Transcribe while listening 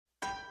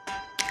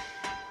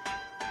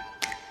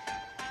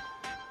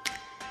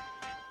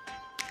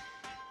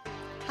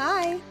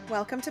Hi,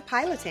 welcome to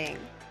Piloting.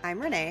 I'm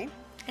Renee.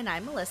 And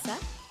I'm Melissa.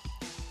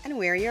 And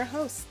we're your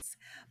hosts.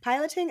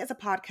 Piloting is a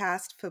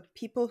podcast for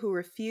people who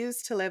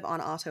refuse to live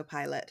on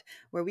autopilot,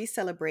 where we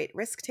celebrate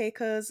risk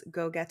takers,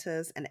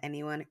 go-getters, and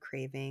anyone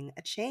craving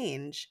a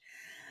change.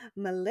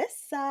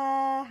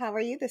 Melissa, how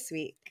are you this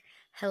week?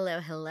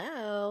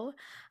 Hello.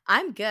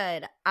 I'm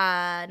good.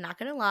 Not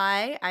gonna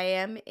lie, I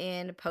am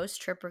in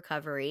post-trip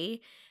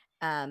recovery.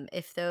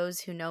 If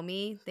those who know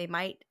me, they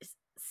might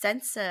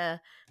sense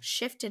a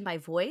shift in my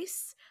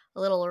voice,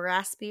 a little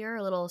raspier,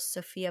 a little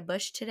Sophia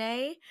Bush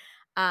today.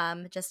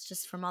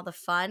 Just from all the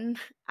fun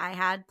I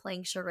had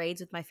playing charades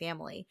with my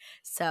family.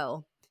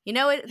 So,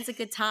 it's a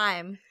good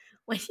time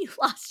when you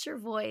lost your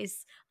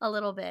voice a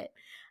little bit.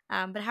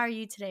 But how are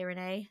you today,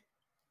 Renee?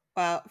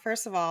 Well,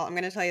 first of all, I'm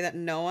going to tell you that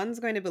no one's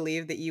going to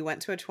believe that you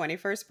went to a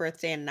 21st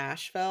birthday in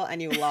Nashville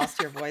and you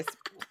lost your voice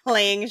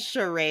playing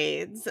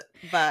charades.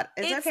 But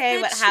it's okay.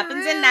 the What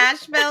happens in truth.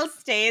 Nashville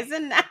stays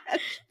in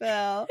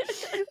Nashville.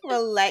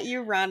 We'll let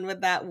you run with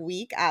that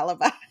weak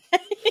alibi.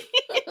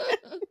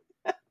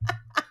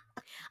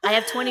 I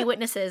have 20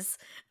 witnesses.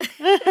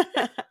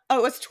 Oh,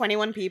 it was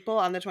 21 people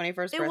on the 21st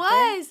birthday? It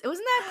was.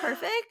 Wasn't that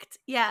perfect?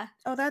 Yeah.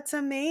 Oh, that's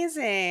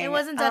amazing. It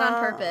wasn't done on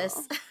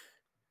purpose.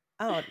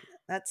 Oh,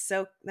 that's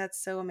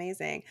so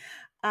amazing.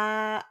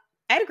 I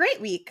had a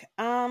great week.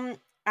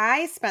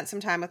 I spent some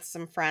time with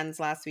some friends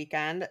last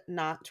weekend,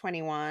 not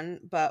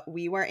 21, but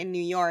we were in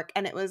New York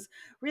and it was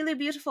really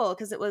beautiful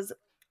because it was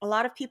a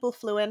lot of people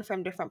flew in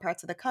from different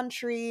parts of the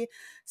country.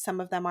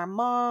 Some of them are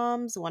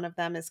moms, one of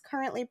them is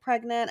currently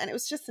pregnant, and it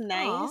was just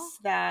nice Aw.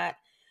 that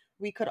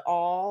we could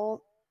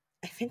all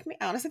I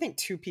honestly think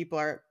two people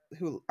are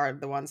who are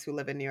the ones who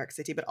live in New York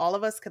City, but all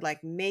of us could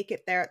like make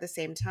it there at the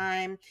same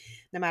time,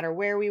 no matter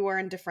where we were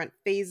in different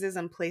phases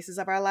and places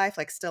of our life,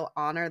 like still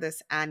honor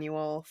this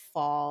annual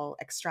fall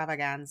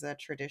extravaganza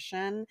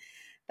tradition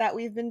that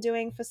we've been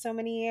doing for so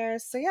many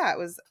years. So yeah, it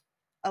was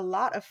a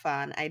lot of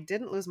fun. I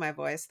didn't lose my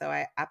voice, though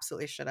I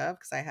absolutely should have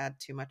because I had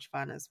too much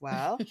fun as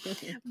well.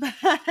 But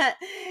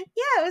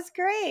yeah, it was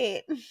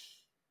great.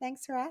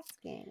 Thanks for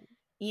asking.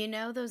 You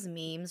know those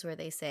memes where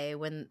they say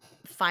when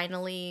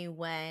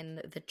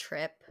the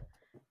trip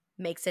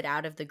makes it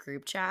out of the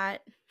group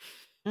chat?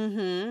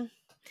 Mm-hmm.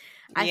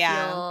 I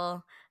Yeah.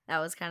 feel that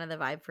was kind of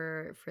the vibe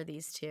for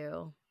these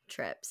two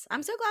trips.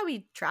 I'm so glad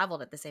we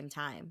traveled at the same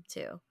time,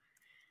 too.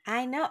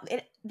 I know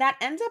that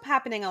ends up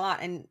happening a lot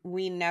and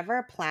we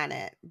never plan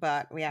it,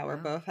 but yeah, we're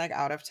No. both like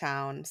out of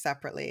town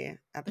separately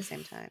at the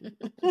same time.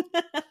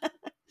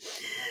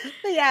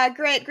 But yeah,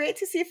 great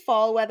to see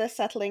fall weather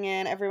settling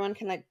in. Everyone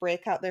can like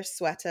break out their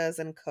sweaters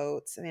and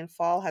coats. I mean,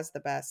 fall has the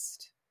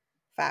best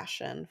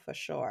fashion for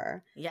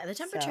sure. Yeah, the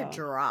temperature So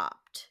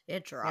dropped.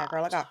 It yeah,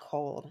 girl, it dropped. got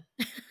cold.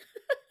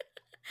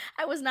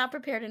 I was not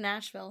prepared in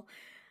Nashville.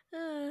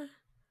 Uh,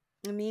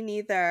 Me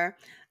neither.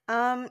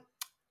 Um,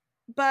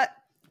 but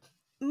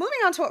moving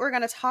on to what we're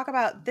going to talk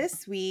about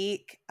this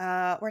week,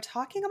 we're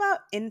talking about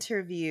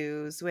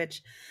interviews,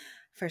 which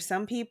for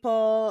some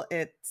people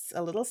it's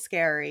a little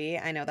scary.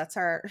 I know that's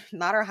our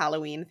not our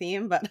Halloween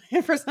theme, but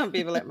for some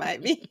people it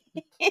might be.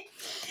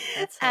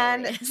 That's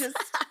And hilarious. just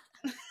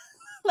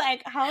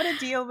like how to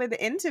deal with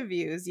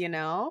interviews,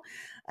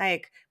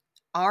 like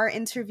are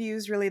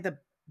interviews really the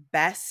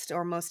best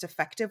or most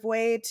effective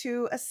way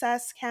to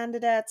assess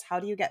candidates? How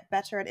do you get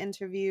better at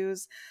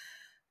interviews?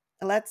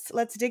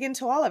 Let's dig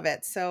into all of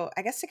it. So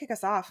I guess to kick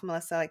us off,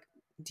 Melissa, like,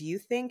 do you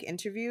think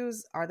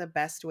interviews are the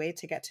best way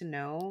to get to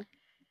know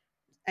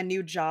a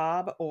new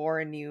job or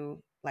a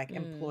new like Mm.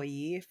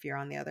 employee if you're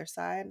on the other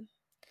side?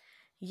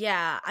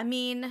 Yeah, I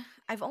mean,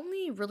 I've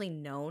only really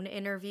known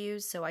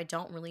interviews, so I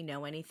don't really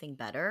know anything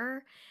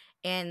better.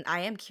 And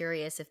I am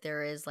curious if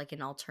there is like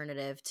an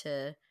alternative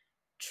to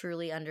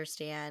truly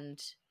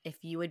understand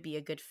if you would be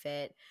a good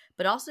fit,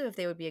 but also if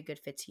they would be a good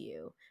fit to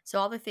you. So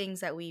all the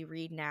things that we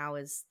read now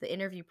is the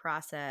interview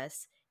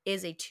process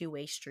is a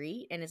two-way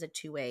street and is a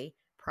two-way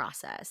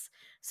process.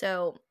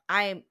 So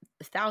I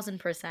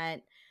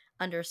 1,000%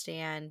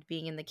 understand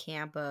being in the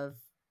camp of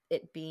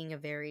it being a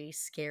very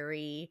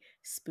scary,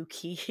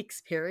 spooky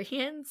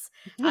experience,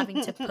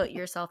 having to put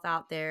yourself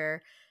out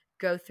there,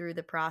 go through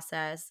the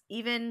process,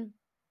 even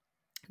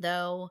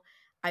though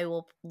I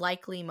will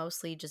likely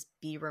mostly just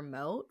be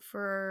remote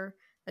for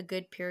a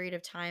good period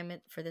of time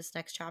for this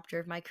next chapter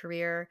of my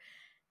career.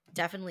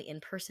 Definitely in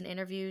person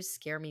interviews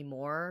scare me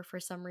more for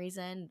some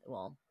reason.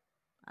 Well,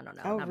 I don't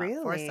know, Oh, not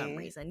for some really?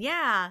 reason.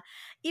 Yeah.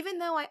 Even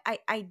though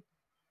I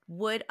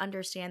would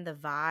understand the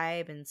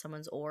vibe and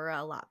someone's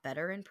aura a lot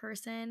better in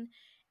person,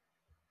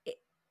 i-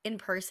 in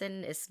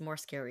person is more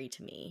scary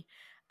to me.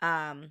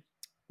 Um,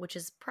 which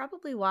is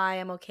probably why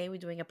I'm okay with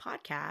doing a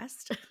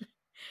podcast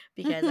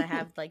because I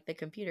have like the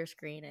computer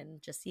screen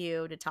and just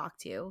you to talk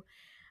to.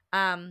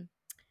 Um,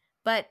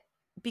 but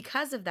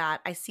because of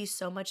that, I see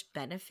so much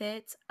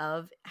benefit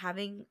of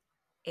having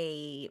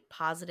a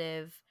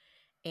positive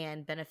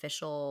and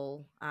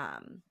beneficial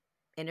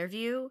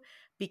interview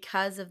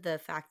because of the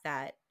fact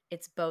that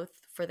it's both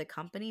for the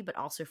company but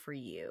also for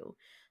you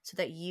so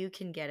that you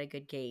can get a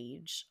good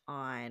gauge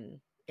on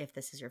if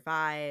this is your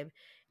vibe,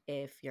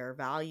 if your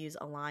values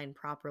align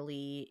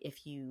properly,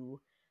 if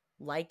you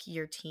like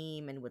your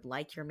team and would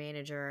like your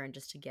manager, and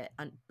just to get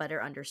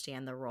better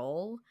understand the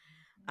role.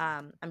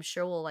 I'm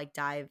sure we'll like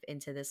dive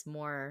into this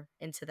more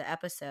into the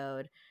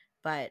episode,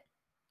 but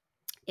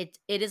it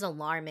is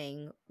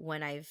alarming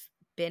when I've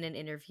been in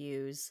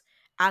interviews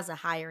as a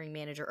hiring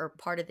manager or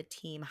part of the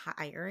team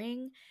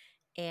hiring,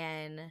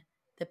 and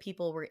the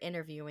people we're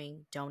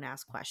interviewing don't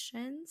ask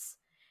questions.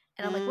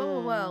 And I'm like, whoa,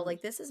 whoa, whoa. Mm.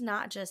 Like, this is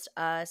not just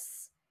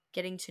us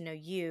getting to know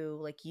you.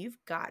 Like, you've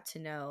got to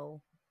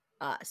know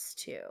us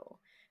too,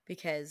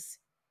 because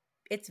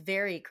it's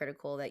very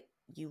critical that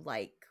you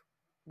like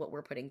what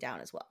we're putting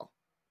down as well.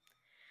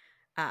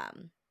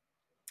 Um,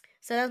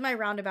 so that's my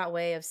roundabout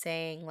way of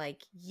saying,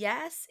 like,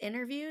 yes,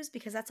 interviews,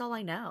 because that's all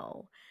I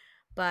know.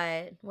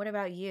 But what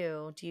about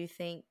you? Do you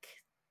think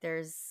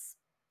there's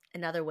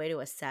another way to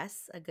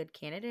assess a good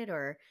candidate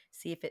or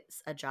see if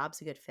it's a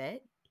job's a good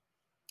fit?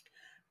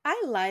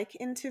 I like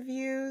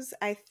interviews.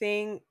 I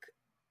think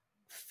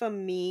for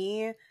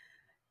me,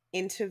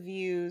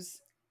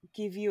 interviews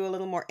give you a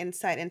little more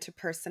insight into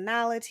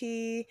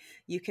personality.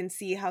 You can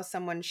see how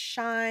someone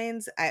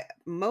shines.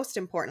 Most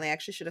importantly, I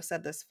actually should have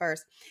said this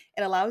first.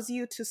 It allows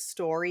you to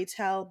story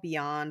tell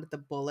beyond the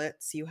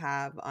bullets you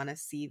have on a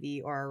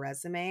CV or a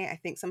resume. I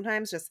think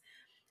sometimes just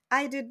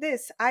I did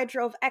this, I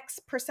drove X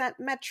percent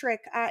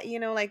metric,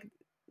 like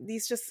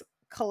these just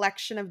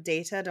collection of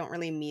data don't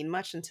really mean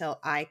much until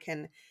I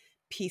can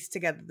piece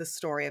together the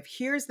story of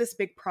here's this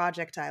big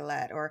project I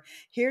led, or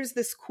here's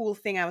this cool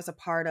thing I was a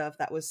part of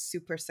that was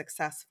super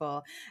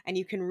successful. And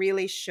you can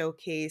really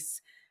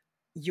showcase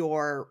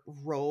your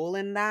role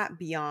in that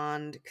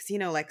beyond, because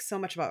like so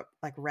much about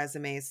like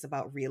resumes is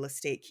about real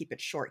estate, keep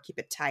it short, keep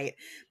it tight,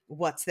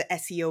 what's the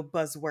SEO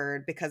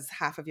buzzword, because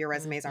half of your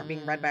resumes aren't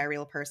being read by Hmm. a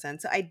real person.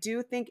 So I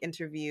do think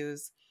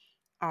interviews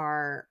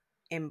are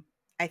im-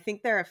 I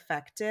think they're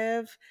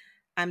effective.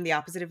 I'm the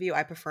opposite of you.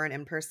 I prefer an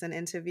in-person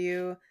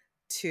interview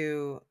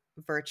to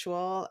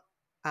virtual.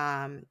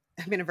 I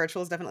mean, a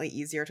virtual is definitely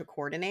easier to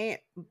coordinate,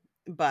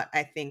 but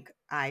I think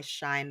I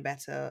shine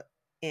better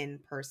in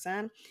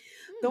person.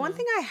 The one Hmm.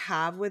 thing I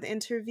have with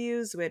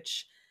interviews,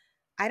 which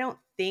I don't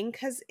think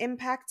has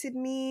impacted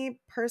me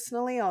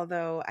personally,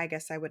 although I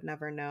guess I would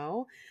never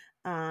know,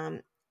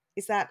 um,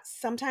 is that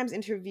sometimes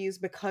interviews,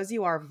 because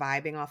you are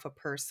vibing off a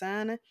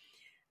person,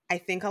 I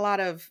think a lot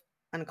of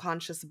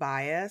unconscious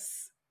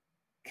bias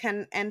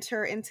can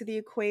enter into the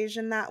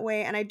equation that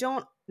way. And I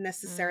don't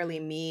necessarily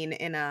Mm. mean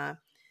in a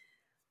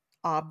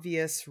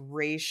obvious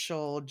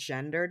racial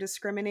gender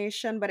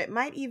discrimination, but it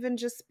might even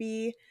just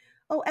be,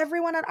 oh,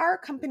 everyone at our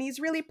company is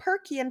really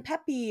perky and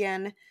peppy,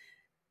 and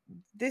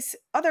this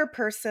other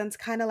person's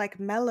kind of like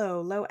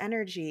mellow, low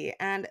energy.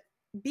 And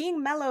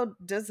being mellow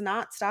does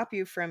not stop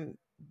you from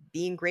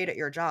being great at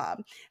your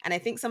job. And I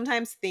think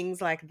sometimes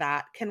things like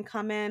that can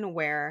come in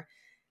where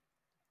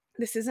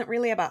this isn't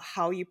really about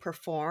how you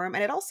perform.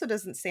 And it also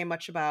doesn't say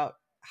much about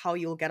how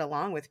you'll get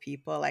along with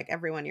people. Like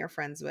everyone you're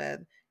friends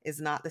with is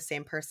not the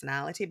same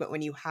personality. But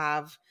when you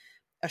have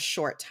a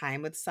short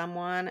time with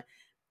someone,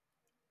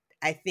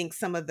 I think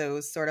some of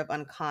those sort of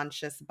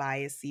unconscious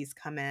biases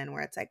come in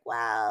where it's like,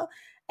 well,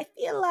 I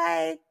feel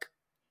like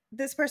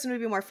this person would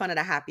be more fun at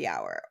a happy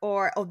hour,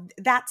 or oh,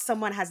 that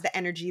someone has the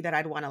energy that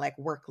I'd want to like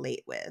work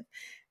late with.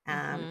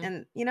 Hmm.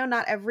 And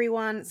not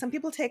everyone, some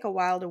people take a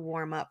while to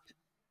warm up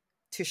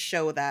to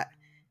show that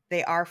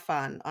they are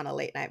fun on a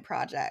late night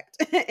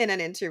project in an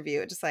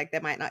interview. Just like they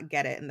might not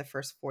get it in the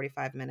first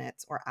 45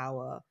 minutes or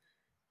hour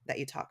that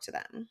you talk to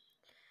them.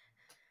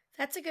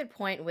 That's a good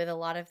point with a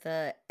lot of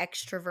the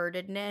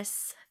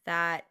extrovertedness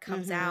that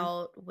comes Mm-hmm.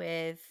 out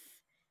with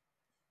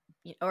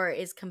or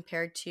is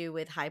compared to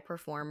with high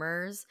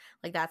performers.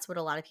 Like that's what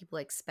a lot of people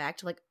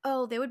expect. Like,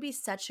 oh, they would be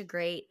such a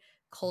great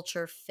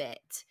culture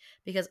fit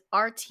because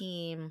our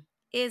team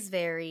is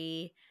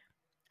very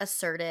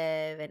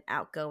assertive and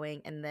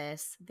outgoing in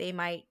this. They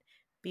might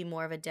be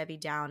more of a Debbie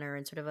Downer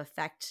and sort of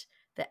affect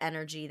the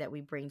energy that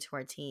we bring to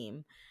our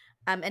team.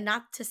 And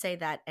not to say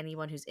that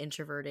anyone who's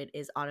introverted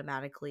is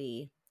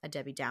automatically a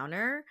Debbie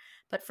Downer,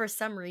 but for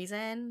some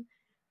reason,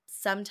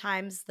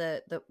 sometimes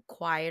the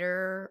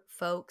quieter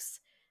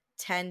folks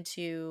tend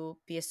to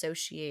be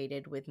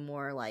associated with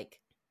more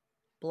like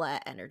blah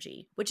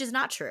energy, which is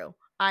not true.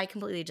 I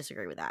completely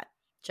disagree with that.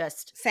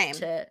 Just Same,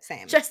 to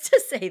same. just to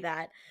say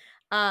that.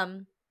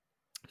 Um,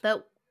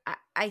 but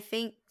I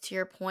think to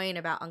your point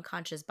about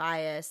unconscious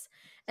bias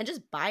and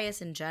just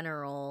bias in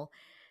general,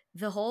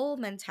 the whole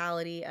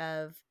mentality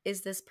of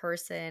is this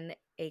person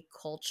a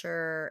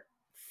culture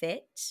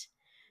fit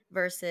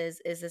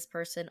versus is this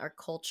person a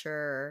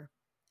culture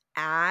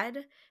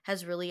add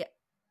has really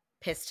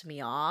pissed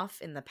me off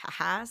in the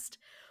past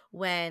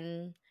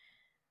when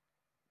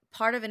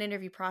part of an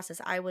interview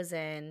process I was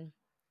in,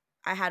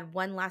 I had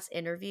one last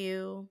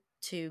interview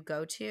to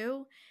go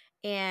to,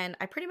 and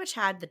I pretty much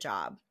had the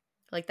job.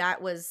 Like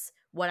that was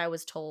what I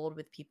was told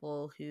with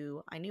people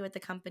who I knew at the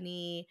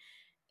company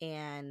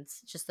and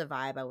just the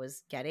vibe I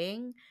was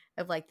getting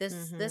of like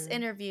this Mm-hmm.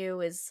 interview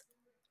is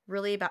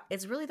really about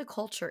it's really the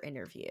culture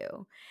interview.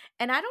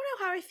 And I don't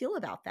know how I feel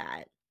about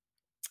that.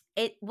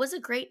 it was a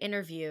great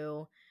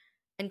interview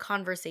and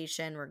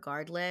conversation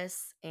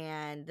regardless.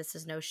 And this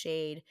is no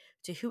shade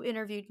to who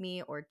interviewed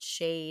me or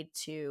shade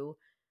to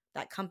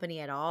that company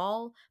at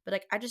all. But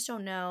like, I just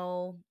don't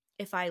know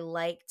if I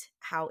liked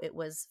how it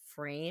was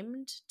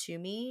framed to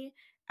me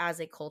as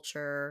a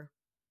culture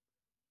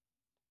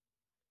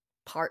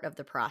part of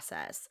the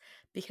process,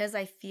 because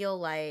I feel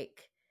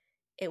like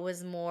it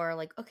was more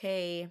like,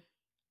 okay,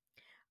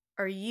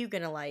 are you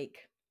gonna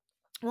like,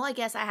 well, I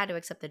guess I had to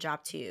accept the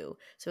job too.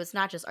 So it's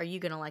not just, are you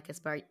gonna like us,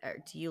 but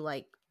do you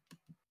like,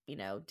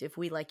 if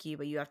we like you,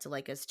 but you have to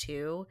like us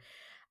too.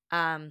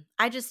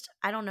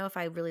 I don't know if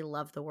I really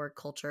love the word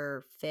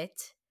culture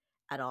fit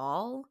at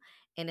all.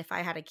 And if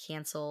I had to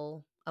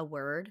cancel a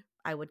word,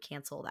 I would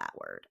cancel that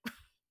word,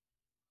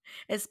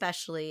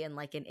 especially in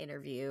like an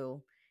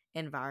interview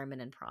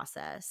environment and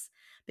process.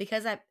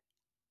 Because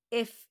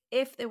if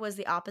it was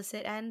the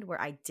opposite end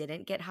where I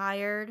didn't get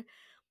hired,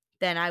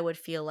 then I would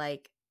feel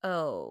like,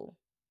 oh,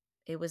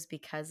 it was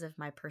because of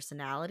my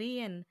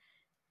personality and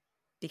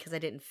because I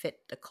didn't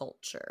fit the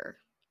culture,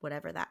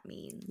 whatever that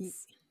Y-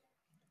 means.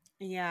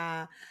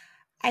 Yeah.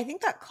 I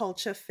think that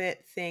culture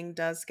fit thing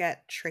does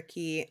get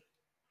tricky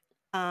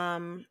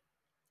um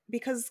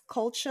because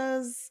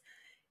cultures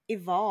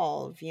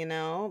evolve,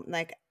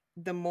 like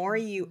the more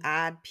you Mhm.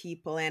 add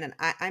people in, and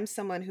I'm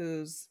someone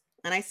who's,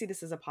 and I see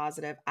this as a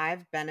positive,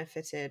 I've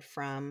benefited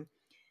from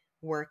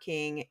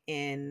working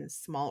in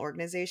small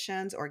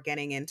organizations or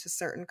getting into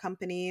certain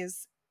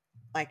companies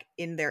like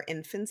in their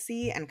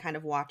infancy and kind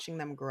of watching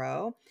them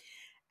grow.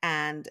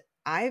 And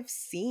I've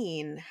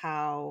seen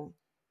how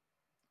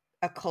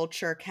a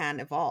culture can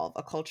evolve.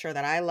 A culture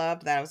that I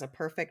loved, that I was a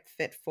perfect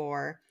fit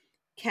for,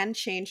 can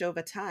change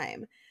over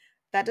time.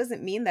 That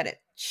doesn't mean that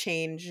it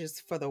changes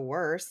for the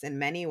worse in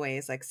many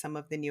ways. Like some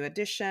of the new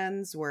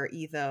additions were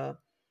either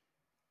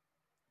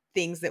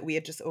things that we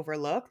had just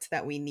overlooked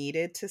that we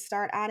needed to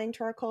start adding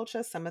to our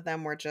culture. Some of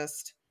them were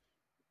just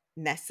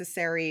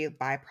necessary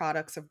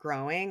byproducts of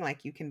growing.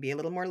 Like you can be a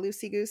little more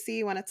loosey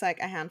goosey when it's like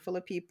a handful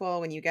of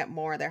people. When you get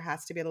more, there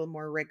has to be a little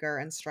more rigor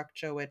and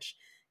structure, which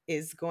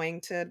is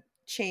going to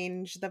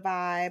change the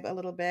vibe a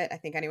little bit. I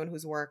think anyone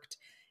who's worked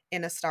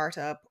in a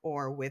startup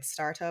or with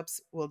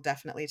startups will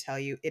definitely tell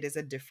you it is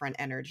a different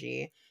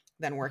energy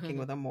than working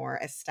with a more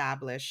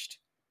established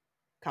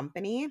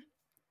company.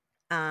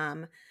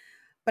 Um,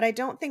 but I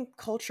don't think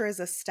culture is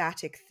a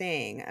static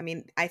thing. I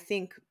mean, I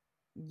think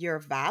your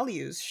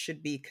values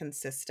should be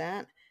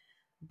consistent,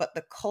 but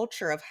the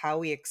culture of how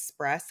we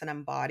express and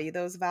embody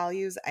those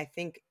values, I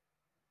think,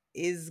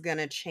 is going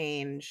to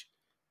change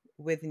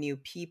with new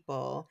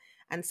people.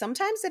 And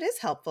sometimes it is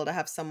helpful to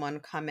have someone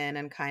come in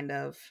and kind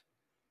of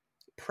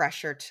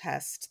pressure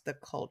test the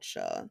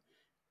culture.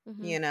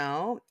 Mhm.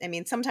 I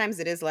mean, sometimes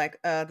it is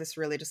like, this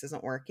really just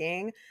isn't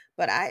working.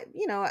 But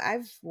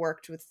I've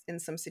worked with in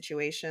some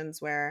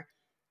situations where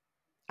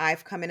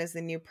I've come in as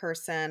the new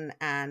person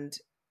and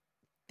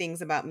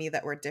things about me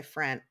that were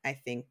different, I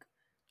think,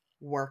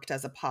 worked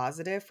as a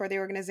positive for the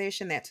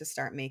organization. They had to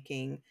start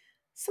making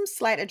some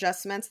slight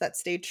adjustments that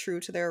stayed true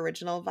to their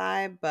original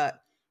vibe,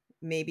 but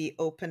maybe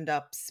opened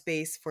up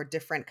space for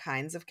different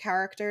kinds of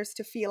characters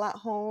to feel at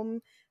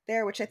home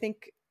there, which I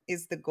think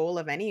is the goal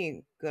of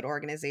any good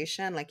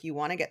organization. Like you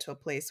want to get to a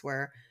place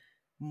where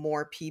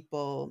more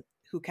people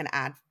who can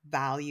add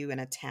value in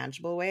a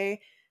tangible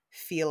way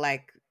feel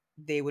like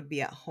they would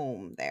be at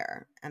home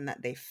there and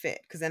that they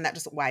fit, because then that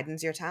just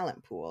widens your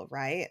talent pool,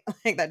 right?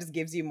 Like that just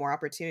gives you more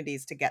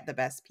opportunities to get the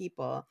best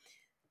people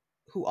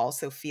who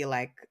also feel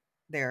like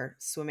they're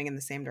swimming in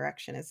the same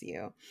direction as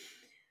you.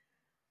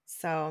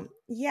 So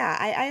yeah,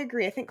 I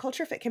agree. I think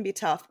culture fit can be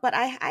tough, but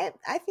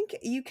I think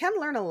you can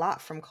learn a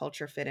lot from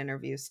culture fit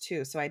interviews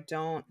too. So I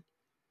don't,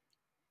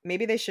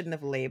 maybe they shouldn't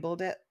have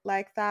labeled it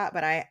like that,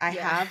 but I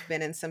Yeah. have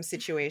been in some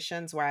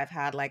situations where I've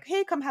had like,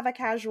 hey, come have a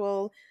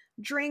casual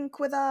drink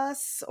with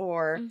us,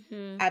 or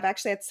Mhm. I've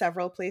actually had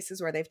several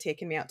places where they've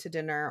taken me out to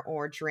dinner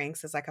or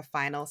drinks as like a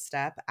final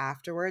step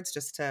afterwards,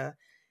 just to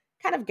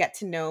kind of get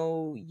to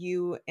know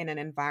you in an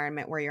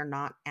environment where you're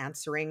not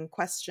answering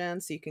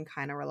questions, so you can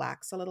kind of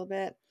relax a little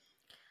bit.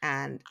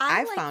 And I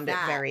I like found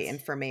it that. very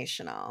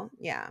informational.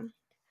 Yeah.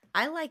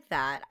 I like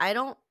that.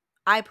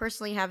 I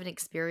personally haven't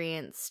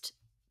experienced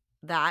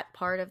that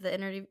part of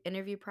the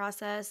interview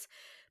process,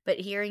 but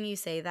hearing you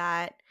say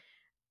that,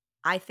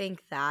 I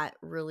think that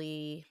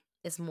really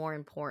is more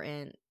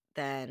important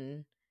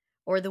than,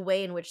 or the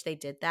way in which they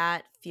did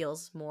that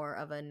feels more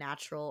of a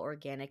natural,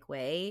 organic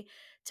way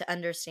to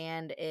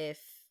understand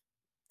if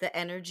the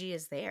energy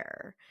is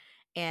there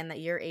and that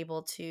you're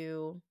able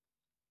to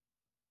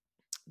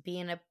be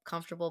in a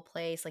comfortable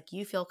place, like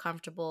you feel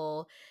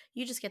comfortable.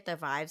 You just get the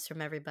vibes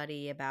from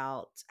everybody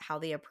about how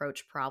they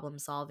approach problem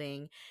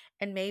solving,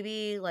 and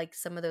maybe like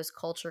some of those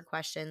culture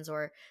questions,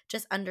 or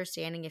just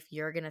understanding if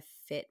you're going to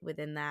fit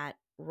within that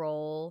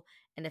role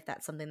and if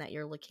that's something that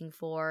you're looking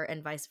for,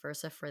 and vice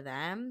versa for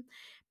them.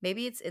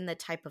 Maybe it's in the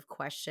type of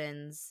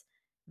questions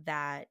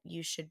that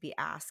you should be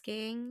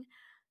asking.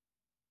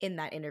 in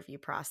that interview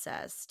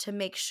process to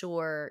make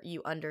sure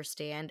you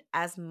understand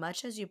as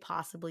much as you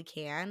possibly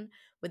can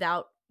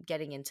without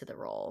getting into the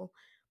role.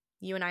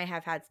 You and I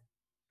have had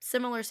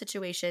similar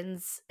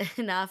situations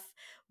enough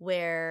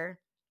where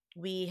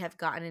we have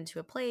gotten into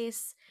a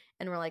place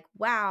and we're like,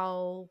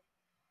 wow,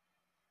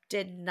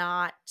 did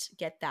not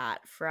get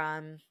that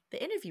from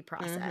the interview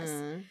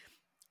process. Mm-hmm.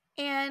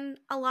 And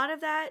a lot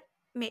of that,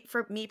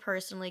 for me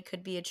personally,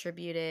 could be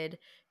attributed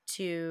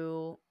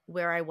to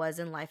where I was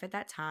in life at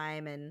that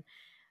time and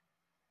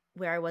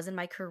where I was in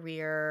my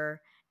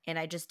career. And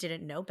I just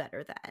didn't know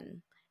better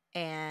then.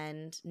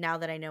 And now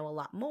that I know a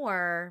lot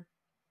more,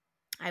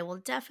 I will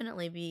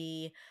definitely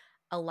be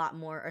a lot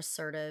more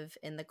assertive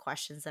in the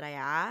questions that I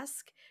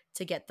ask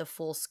to get the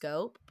full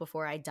scope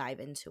before I dive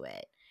into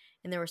it.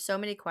 And there were so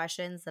many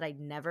questions that I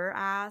never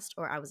asked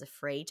or I was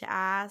afraid to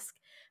ask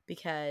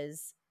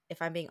because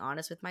if I'm being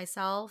honest with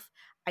myself,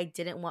 I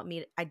didn't want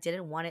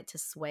it to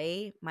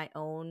sway my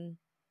own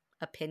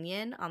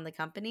opinion on the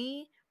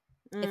company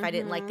if I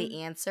didn't like Mm-hmm.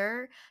 the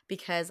answer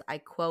because I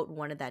quote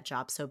wanted that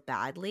job so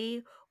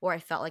badly or I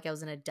felt like I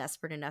was in a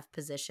desperate enough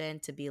position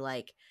to be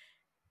like,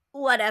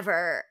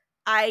 whatever.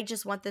 I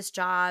just want this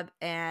job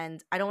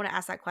and I don't want to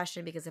ask that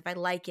question because if I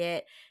like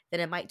it, then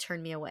it might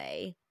turn me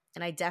away.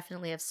 And I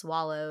definitely have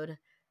swallowed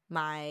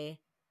my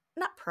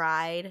not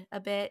pride a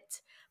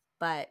bit,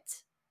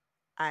 but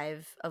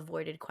I've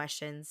avoided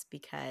questions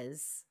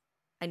because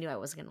I knew I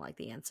wasn't going to like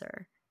the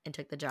answer and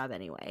took the job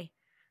anyway.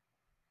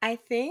 I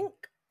think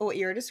what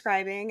you're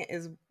describing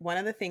is one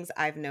of the things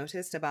I've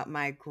noticed about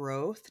my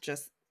growth,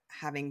 just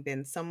having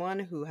been someone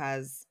who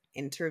has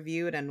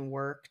interviewed and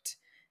worked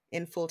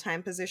in full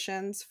time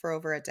positions for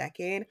over a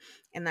decade.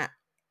 And that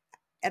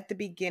at the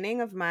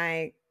beginning of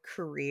my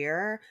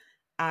career,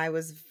 I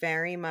was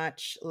very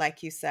much,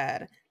 like you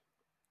said,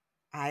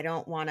 I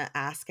don't want to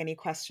ask any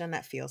question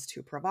that feels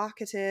too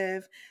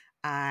provocative.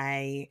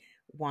 I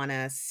want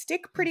to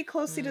stick pretty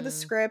closely to the Hmm.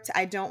 script.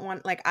 I don't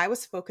want, like, I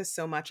was focused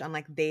so much on,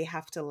 like, they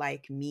have to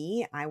like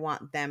me. I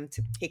want them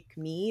to pick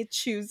me,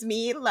 choose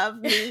me, love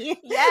me.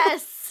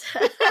 Yes.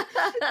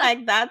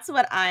 Like, that's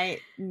what I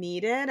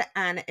needed.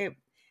 And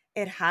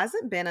it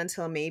hasn't been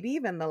until maybe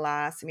even the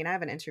last, I mean, I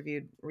haven't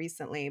interviewed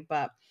recently,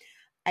 but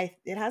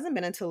it hasn't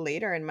been until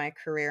later in my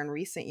career in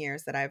recent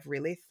years that I've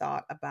really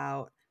thought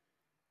about,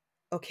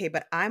 okay,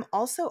 but I'm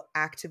also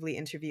actively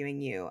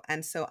interviewing you.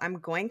 And so I'm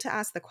going to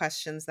ask the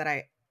questions that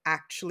I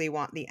actually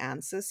want the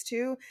answers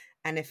to.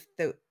 And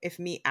if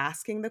me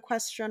asking the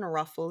question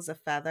ruffles a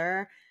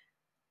feather,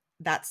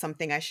 that's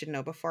something I should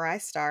know before I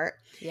start.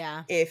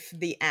 Yeah. If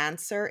the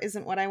answer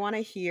isn't what I want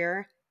to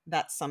hear,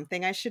 that's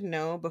something I should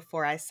know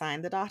before I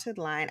sign the dotted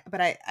line.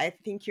 But I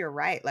think you're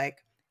right.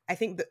 Like, I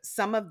think that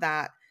some of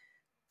that,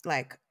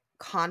 like,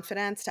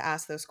 confidence to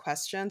ask those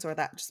questions or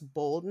that just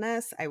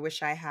boldness, I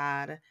wish I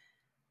had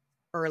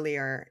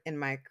earlier in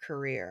my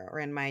career or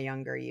in my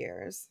younger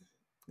years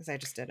because I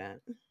just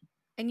didn't.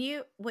 And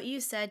what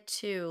you said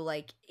too,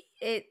 like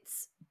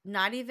it's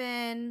not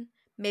even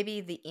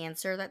maybe the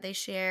answer that they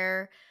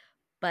share,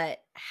 but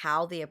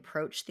how they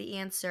approach the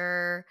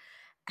answer,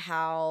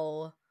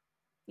 how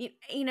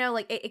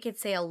like it could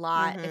say a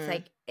lot if Mm-hmm.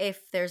 like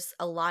if there's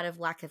a lot of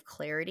lack of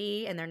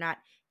clarity and they're not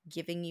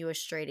giving you a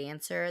straight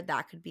answer,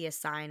 that could be a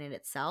sign in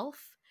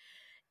itself.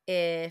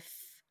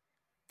 If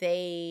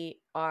they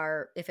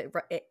are if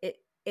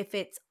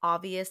it's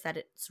obvious that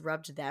it's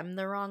rubbed them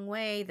the wrong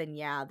way, then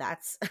yeah,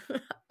 that's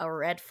a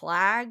red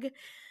flag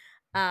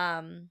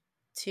um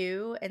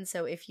too. And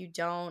so if you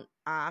don't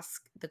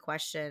ask the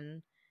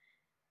question,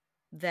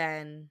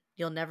 then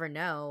you'll never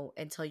know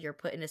until you're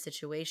put in a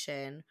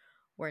situation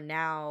where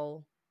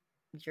now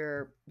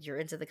you're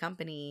into the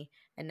company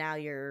and now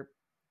your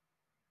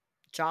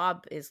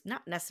job is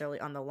not necessarily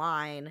on the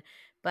line,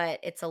 but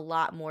it's a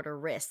lot more to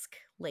risk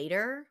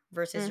later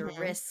versus your Mm-hmm.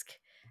 risk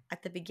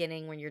at the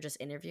beginning when you're just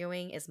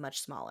interviewing is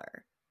much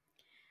smaller.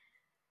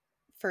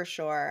 For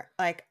sure.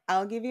 Like,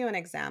 I'll give you an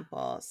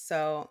example.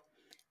 So,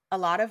 a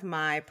lot of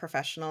my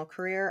professional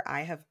career,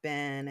 I have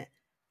been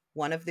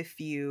one of the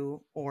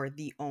few or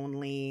the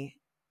only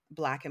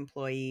Black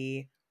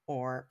employee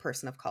or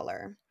person of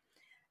color.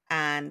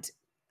 And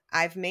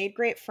I've made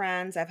great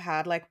friends. I've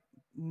had, like,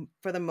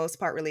 for the most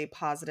part, really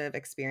positive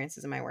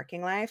experiences in my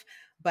working life,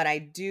 but I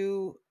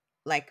do,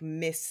 like,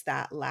 miss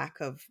that lack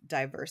of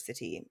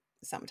diversity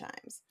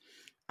sometimes.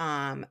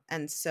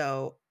 And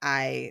so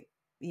I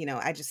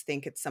just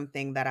think it's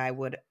something that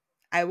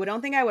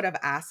don't think I would have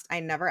asked. I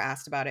never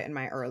asked about it in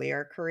my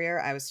earlier career.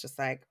 I was just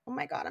like, oh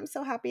my God, I'm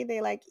so happy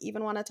they, like,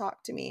 even want to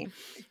talk to me.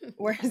 Yeah.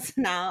 Whereas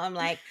now I'm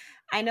like,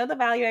 I know the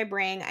value I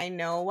bring. I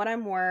know what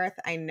I'm worth.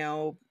 I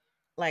know,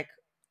 like,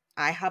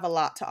 I have a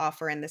lot to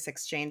offer in this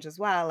exchange as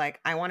well. Like,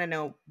 I want to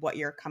know what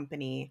your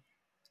company,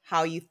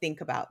 how you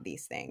think about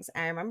these things.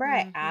 I remember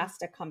I Hmm.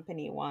 asked a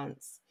company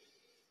once,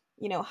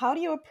 how do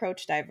you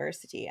approach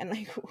diversity? And,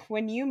 like,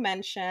 when you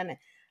mention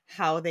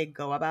how they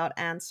go about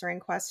answering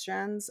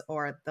questions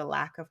or the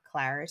lack of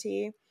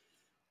clarity,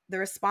 the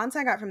response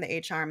I got from the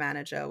HR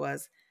manager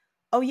was,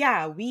 Oh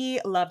yeah, we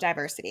love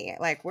diversity.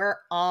 Like we're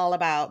all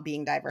about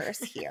being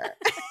diverse here.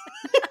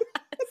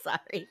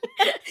 Sorry.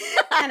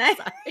 And I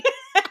Sorry.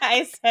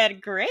 I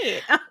said,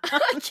 "Great.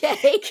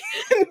 Okay.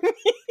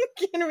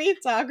 Can we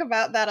talk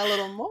about that a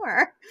little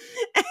more?"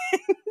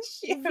 And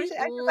We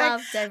I was like,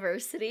 love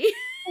diversity.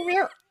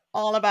 "We're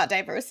all about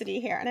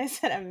diversity here." And I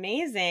said,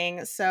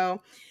 "Amazing."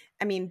 So,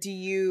 I mean, do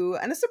you,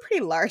 and this is a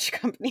pretty large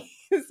company.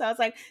 So I was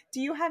like, "Do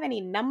you have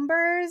any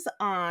numbers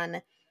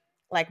on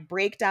like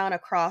breakdown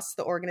across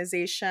the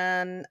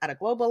organization at a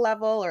global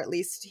level, or at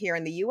least here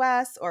in the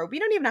US? Or we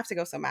don't even have to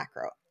go so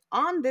macro.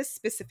 On this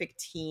specific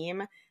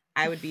team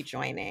I would be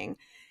joining.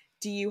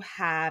 Do you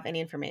have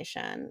any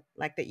information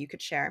like that you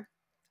could share?"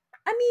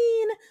 I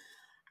mean,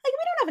 like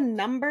we don't have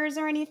numbers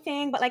or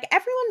anything, but like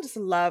everyone just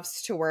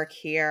loves to work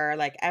here.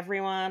 Like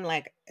everyone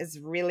like is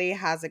really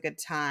has a good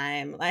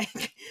time.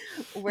 Like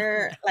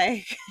we're No.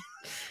 like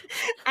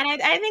and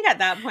I think at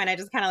that point I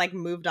just kind of like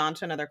moved on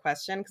to another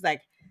question because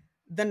like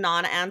the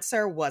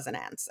non-answer was an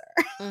answer.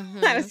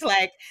 I Mm-hmm. was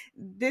like,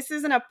 this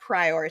isn't a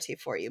priority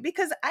for you.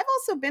 Because I've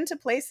also been to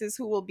places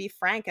who will be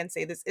frank and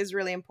say, this is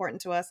really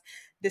important to us.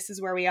 This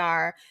is where we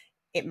are.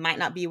 It might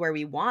not be where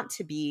we want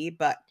to be,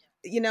 but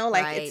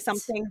like it's Right.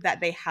 something that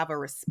they have a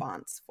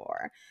response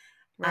for.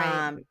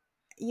 Right. Um,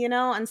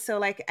 and so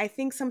like I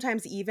think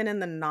sometimes even in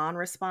the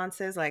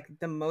non-responses, like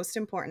the most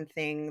important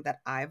thing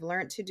that I've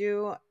learned to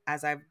do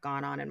as I've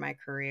gone on in my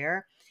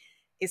career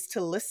is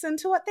to listen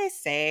to what they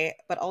say,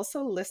 but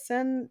also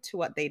listen to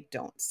what they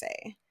don't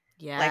say.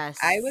 Like,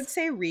 I would Yes.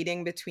 say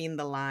reading between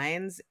the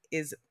lines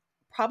is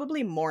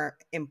probably more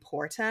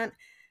important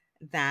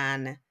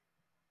than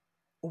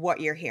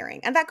what you're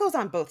hearing. And that goes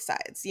on both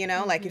sides,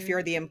 like if Mm-hmm.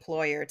 you're the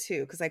employer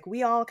too, because like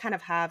we all kind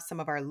of have some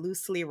of our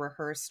loosely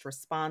rehearsed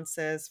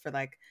responses for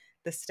like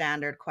the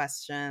standard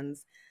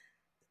questions.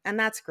 And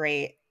that's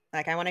great.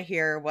 Like, I want to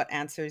hear what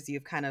answers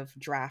you've kind of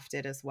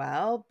drafted as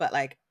well. But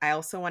like, I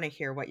also want to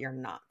hear what you're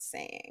not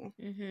saying.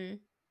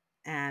 Mm-hmm.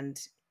 And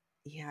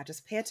yeah,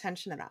 just pay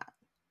attention to that.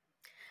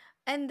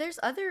 And there's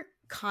other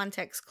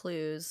context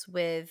clues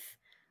with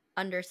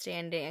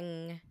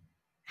understanding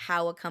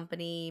how a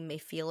company may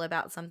feel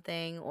about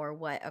something or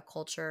what a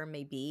culture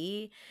may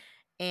be.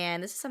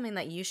 And this is something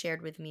that you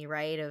shared with me,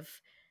 right?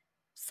 Of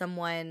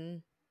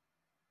someone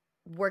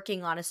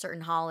working on a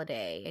certain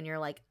holiday, and you're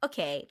like,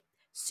 okay,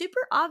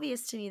 super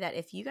obvious to me that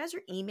if you guys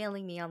are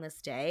emailing me on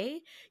this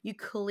day, you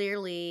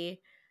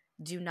clearly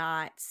do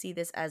not see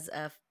this as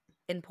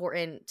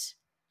important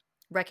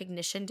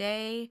recognition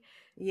day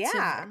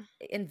to Yeah.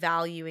 in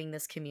valuing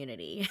this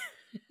community.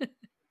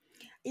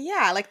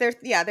 Yeah, like there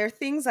are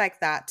things like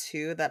that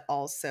too that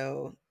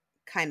also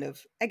kind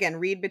of again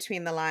read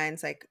between the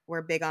lines like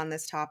we're big on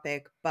this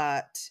topic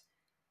but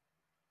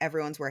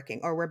everyone's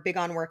working, or we're big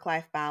on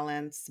work-life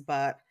balance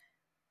but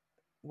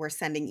we're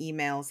sending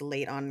emails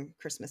late on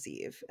Christmas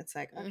Eve. It's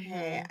like,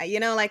 okay, Hmm.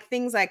 like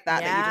things like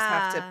that you just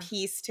have to Yeah.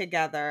 piece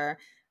together.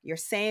 You're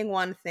saying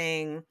one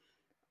thing,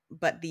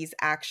 but these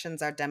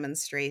actions are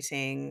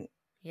demonstrating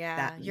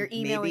that Yeah. You're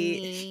emailing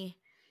maybe me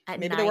at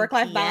maybe the 9 work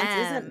life balance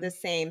isn't the p.m.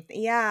 same.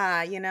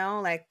 Yeah,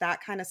 like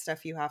that kind of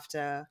stuff you have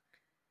to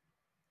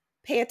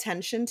pay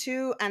attention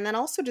to, and then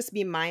also just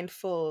be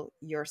mindful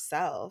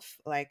yourself.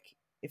 Like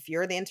if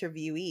you're the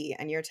interviewee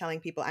and you're telling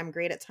people I'm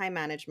great at time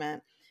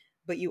management,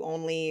 but you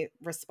only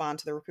respond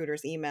to the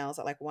recruiter's emails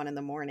at like 1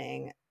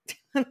 a.m,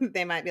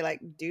 they might be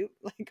like, dude,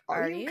 like,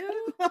 are Are you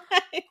you? good?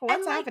 Like,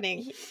 And what's like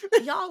happening?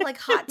 y'all, like,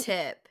 hot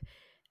tip,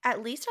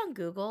 at least on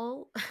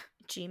Google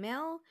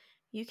Gmail,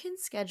 you can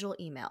schedule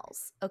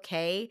emails,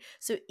 okay?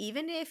 So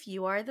even if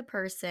you are the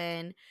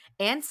person,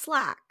 and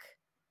Slack,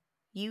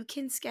 you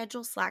can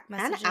schedule Slack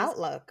And messages.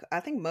 Outlook, I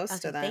think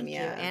most Okay, of them, thank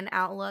you. yeah. And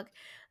Outlook,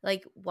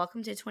 like,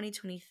 welcome to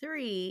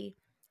 2023.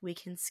 We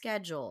can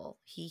schedule.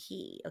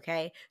 He.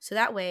 Okay. So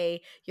that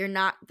way you're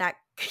not that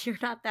you're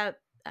not that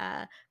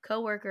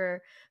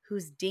coworker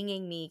who's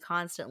dinging me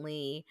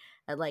constantly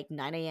at like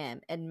 9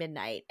 a.m. and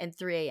midnight and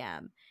 3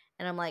 a.m.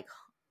 And I'm like,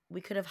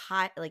 we could have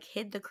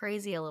hid the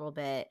crazy a little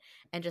bit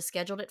and just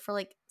scheduled it for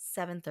like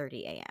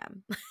 7:30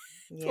 a.m.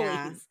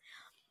 Yeah, Please.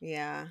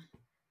 yeah.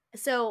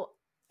 So,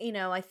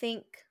 I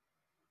think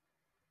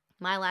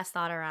my last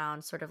thought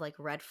around sort of like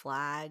red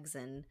flags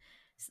and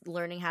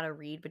learning how to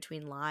read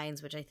between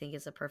lines, which I think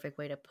is a perfect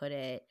way to put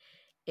it,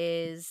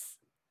 is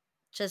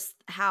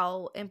just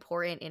how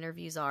important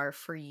interviews are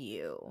for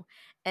you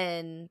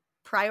and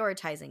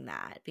prioritizing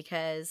that,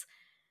 because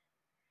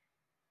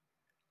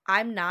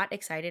I'm not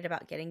excited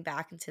about getting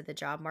back into the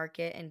job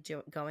market and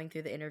going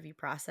through the interview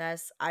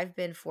process. I've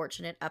been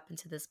fortunate up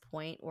until this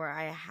point where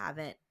I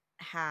haven't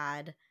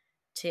had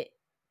to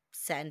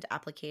send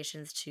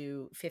applications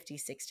to 50,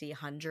 60,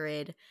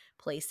 100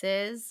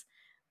 places,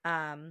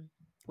 um,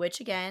 which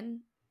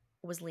again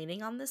was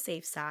leaning on the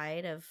safe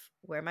side of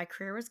where my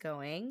career was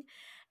going.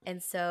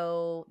 And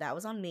so that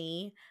was on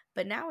me.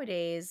 But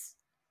nowadays,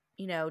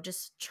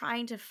 just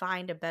trying to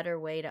find a better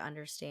way to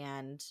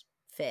understand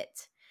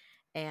fit,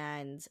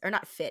 and or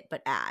not fit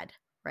but add,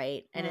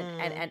 right, Mm,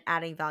 and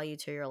adding value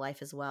to your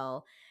life as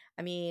well.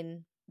 I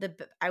mean,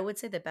 I would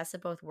say the best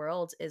of both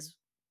worlds is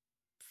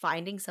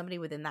finding somebody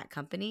within that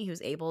company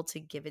who's able to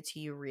give it to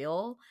you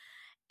real.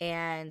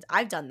 And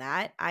I've done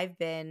that.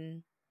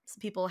 Some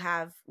people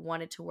have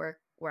wanted to work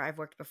where I've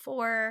worked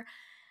before.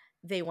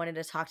 They wanted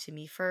to talk to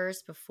me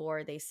first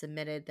before they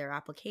submitted their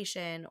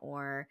application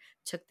or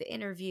took the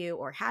interview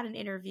or had an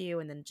interview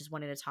and then just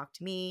wanted to talk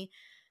to me.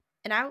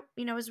 And I,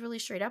 was really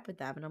straight up with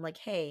them. And I'm like,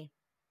 hey,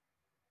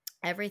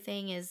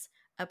 everything is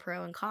a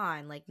pro and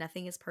con. Like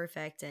nothing is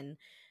perfect. And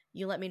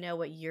you let me know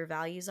what your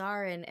values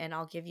are and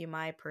I'll give you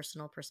my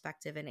personal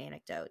perspective and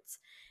anecdotes.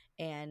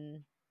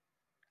 And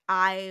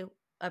I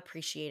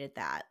appreciated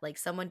that. Like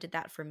someone did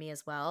that for me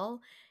as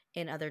well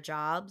in other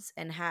jobs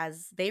and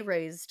they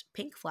raised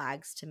pink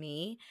flags to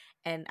me.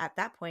 And at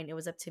that point, it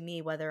was up to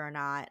me whether or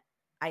not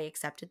I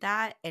accepted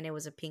that. And it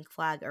was a pink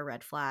flag, a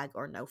red flag,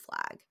 or no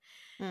flag.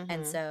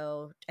 And Mm-hmm.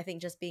 so I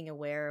think just being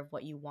aware of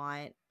what you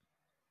want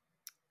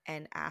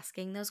and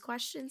asking those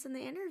questions in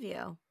the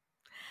interview.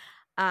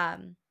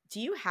 Do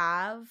you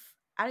have,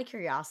 out of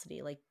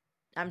curiosity, like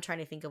I'm trying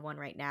to think of one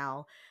right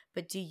now,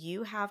 but do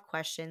you have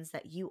questions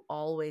that you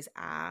always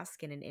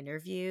ask in an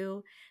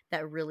interview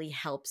that really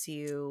helps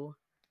you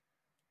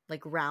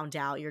like round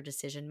out your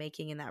decision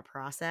making in that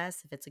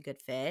process if it's a good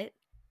fit?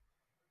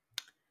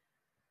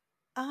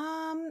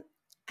 Um,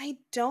 I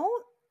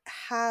don't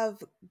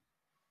have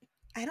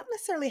I don't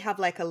necessarily have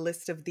like a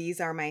list of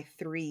these are my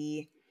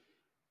three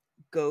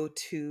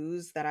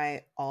go-tos that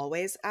I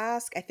always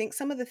ask. I think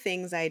some of the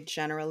things I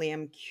generally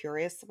am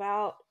curious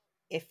about,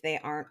 if they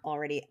aren't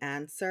already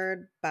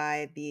answered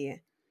by the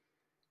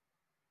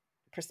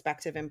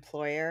prospective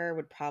employer,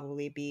 would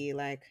probably be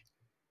like,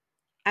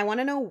 I want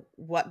to know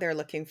what they're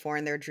looking for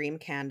in their dream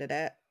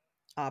candidate,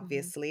 Mm-hmm.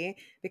 obviously,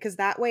 because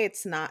that way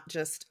it's not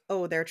just,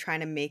 oh, they're trying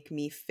to make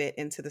me fit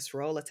into this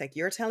role. It's like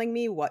you're telling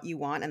me what you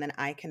want, and then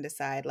I can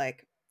decide,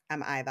 like,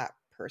 am I that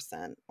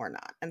person or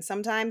not? And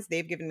sometimes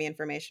they've given me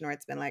information where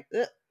it's been like,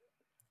 ugh,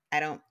 I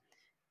don't,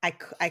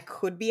 I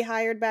could be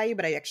hired by you,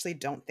 but I actually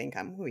don't think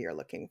I'm who you're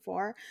looking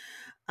for.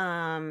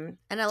 Um,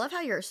 And I love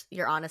how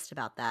you're honest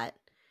about that.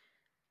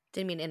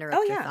 Didn't mean to oh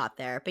interrupt your yeah, thought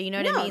there, but you know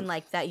what I no, mean?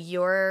 Like that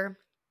you're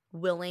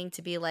willing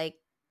to be like,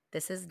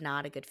 this is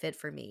not a good fit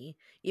for me,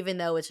 even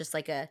though it's just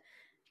like a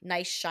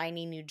nice,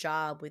 shiny new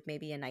job with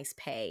maybe a nice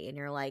pay. And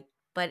you're like,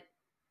 but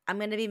I'm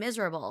going to be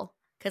miserable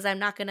because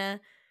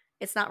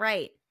it's not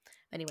right.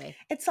 Anyway.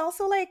 it's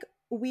also like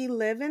we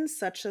live in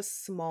such a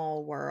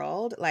small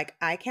world. Like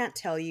I can't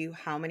tell you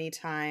how many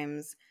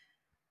times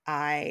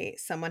I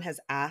someone has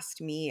asked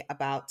me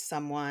about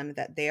someone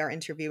that they are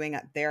interviewing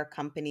at their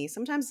company,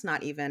 sometimes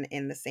not even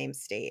in the same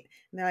state.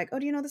 And they're like, "Oh,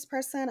 do you know this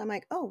person?" I'm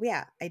like, "Oh,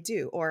 yeah, I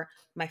do." Or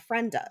my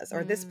friend does,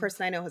 or this Mm,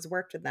 person I know has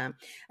worked with them.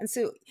 And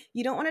so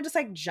you don't want to just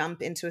like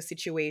jump into a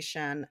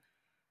situation,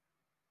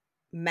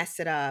 mess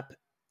it up,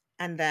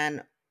 and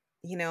then,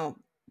 you know,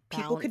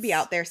 people could be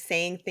bounce. out there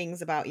saying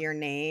things about your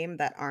name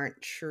that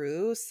aren't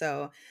true.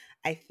 So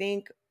I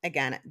think,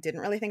 again,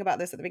 didn't really think about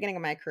this at the beginning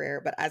of my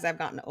career, but as I've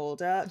gotten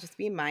older, just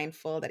be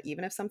mindful that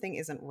even if something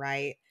isn't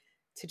right,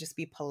 to just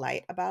be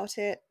polite about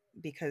it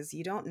because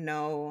you don't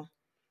know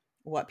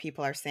what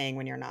people are saying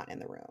when you're not in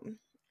the room.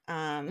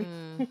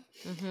 Mm, But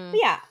mm-hmm.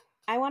 yeah,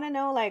 I want to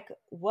know like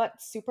what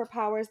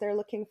superpowers they're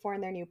looking for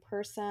in their new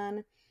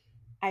person.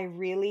 I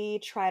really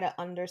try to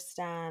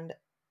understand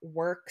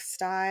work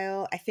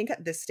style. I think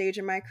at this stage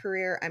in my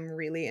career, I'm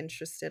really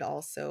interested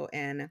also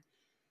in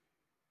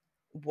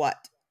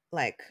what,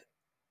 like,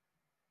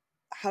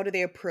 how do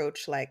they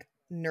approach like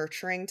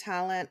nurturing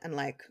talent and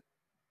like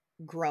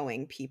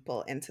growing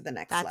people into the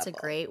next That's a level.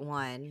 great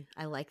one.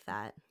 I like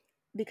that.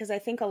 Because I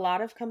think a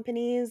lot of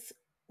companies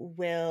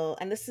will,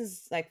 and this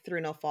is like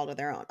through no fault of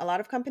their own, a lot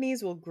of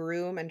companies will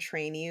groom and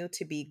train you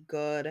to be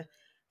good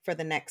for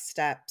the next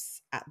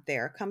steps at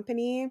their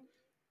company.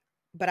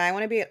 But I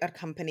want to be at a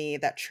company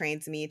that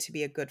trains me to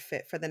be a good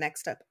fit for the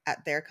next step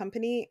at their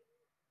company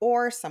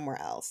or somewhere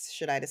else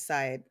should I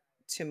decide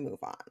to move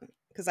on.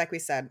 Because like we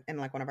said in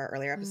like one of our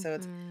earlier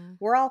episodes, Mm-hmm.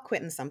 we're all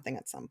quitting something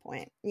at some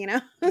point, you know?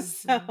 Mm-hmm.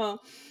 So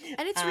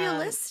And it's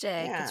realistic.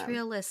 It's yeah.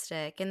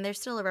 realistic. And there's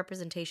still a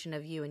representation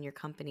of you and your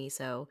company.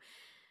 So,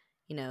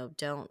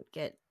 don't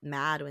get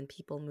mad when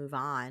people move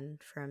on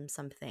from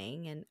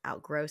something and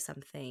outgrow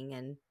something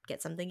and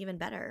get something even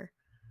better.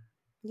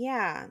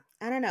 Yeah.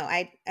 I don't know.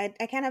 I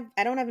kind of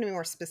I don't have any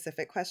more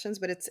specific questions,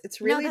 but it's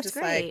No, really that's just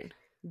like great.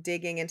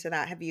 digging into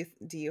that.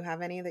 Do you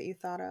have any that you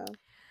thought of?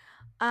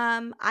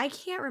 I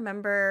can't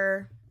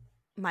remember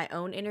my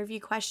own interview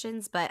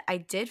questions, but I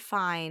did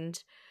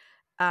find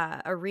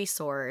a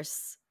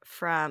resource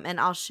from, and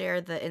I'll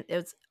share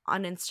it's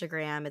on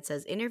Instagram. It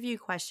says interview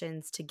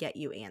questions to get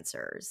you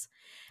answers.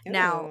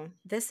 Now, Oh.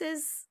 this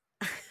is,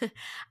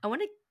 I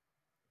want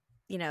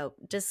to,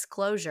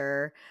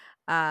 disclosure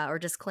or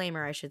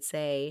disclaimer, I should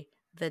say.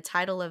 The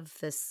title of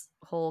this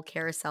whole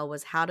carousel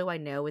was How Do I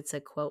Know It's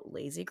a quote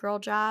lazy girl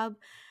job?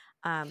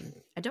 I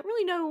don't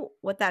really know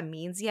what that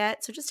means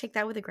yet, so just take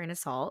that with a grain of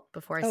salt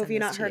before I Oh, have send you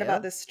this not to heard about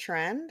you. this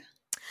trend?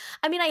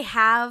 I mean, I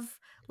have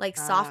like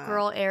soft Ah.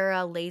 girl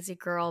era, lazy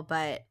girl,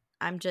 but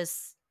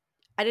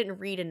I didn't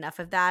read enough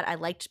of that. I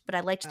liked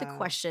the Oh.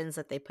 questions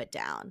that they put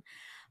down.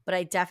 But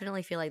I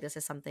definitely feel like this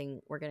is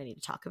something we're going to need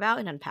to talk about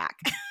and unpack.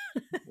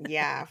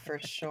 Yeah, for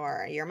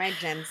sure. You're my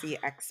Gen Z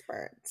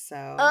expert, so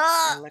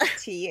I Ugh! look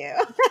to you.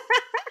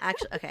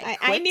 Actually, okay,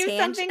 I knew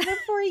something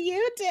before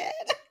you did.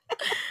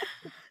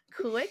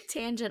 quick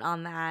tangent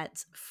on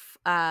that.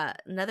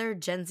 Another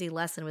Gen Z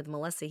lesson with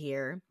Melissa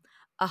here.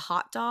 A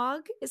hot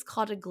dog is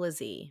called a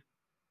glizzy.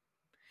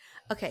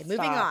 Okay,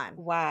 moving Stop. on.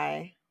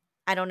 Why?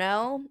 I don't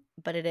know,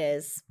 but it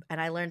is. And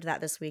I learned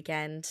that this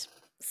weekend.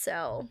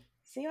 So,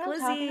 See what I'm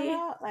talking glizzy.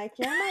 about? Like,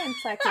 you're my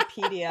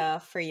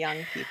encyclopedia for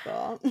young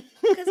people.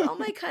 Because all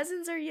my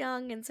cousins are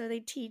young, and so they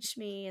teach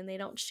me and they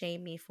don't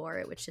shame me for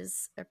it, which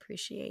is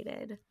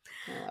appreciated.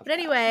 I love But that.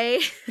 anyway,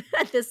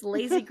 this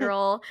lazy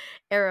girl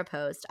era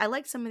post. I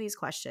like some of these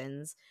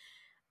questions.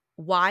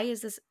 Why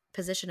is this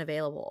position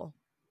available?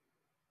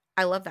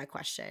 I love that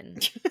question.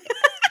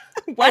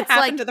 What It's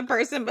happened like, to the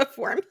person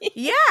before me?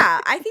 yeah,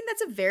 I think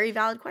that's a very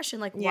valid question.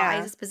 Like, why is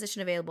Yeah. this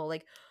position available?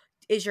 Like,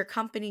 is your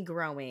company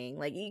growing?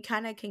 Like, you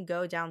kind of can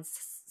go down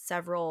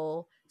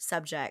several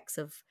subjects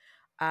of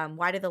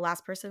why did the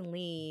last person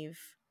leave?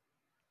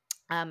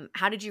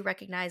 How did you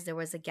recognize there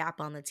was a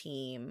gap on the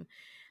team?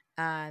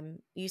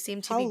 You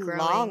seem to How be long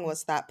growing.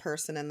 was that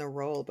person in the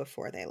role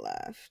before they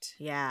left?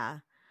 Yeah.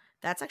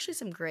 That's actually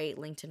some great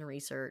LinkedIn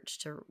research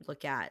to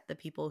look at the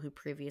people who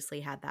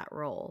previously had that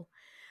role.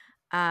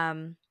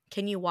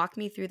 Can you walk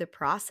me through the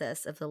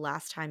process of the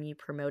last time you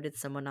promoted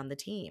someone on the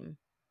team?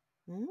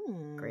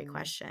 Great Mm.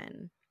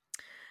 question.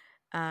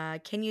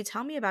 Can you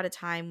tell me about a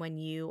time when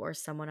you or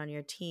someone on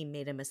your team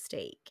made a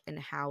mistake and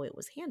how it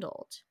was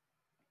handled?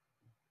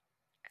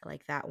 I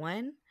like that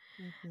one.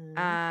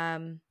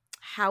 Hmm.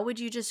 How would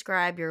you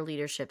describe your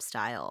leadership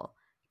style?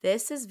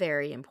 This is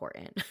very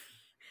important.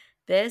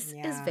 This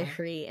is Yeah.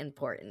 very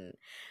important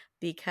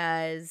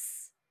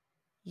because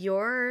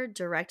your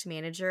direct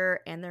manager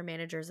and their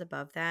managers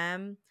above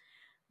them,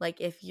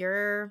 like if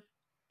you're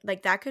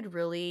like that could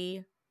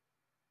really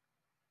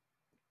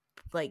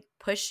like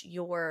push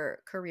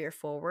your career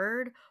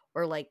forward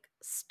or like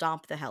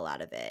stomp the hell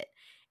out of it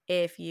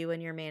if you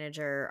and your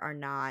manager are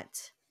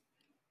not.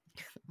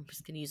 I'm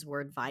just going to use the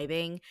word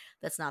vibing.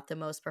 That's not the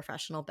most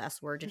professional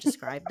best word to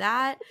describe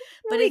that.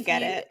 But We if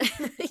get you it.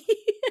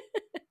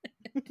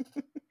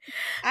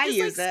 I just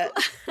like use school it.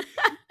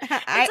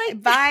 it's I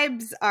like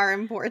vibes are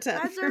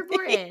important vibes are for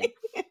me. important.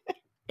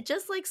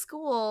 Just like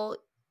school,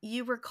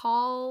 you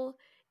recall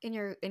in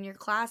your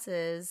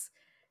classes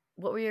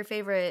what were your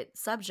favorite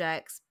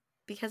subjects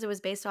because it was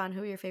based on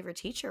who your favorite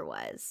teacher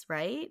was,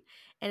 right?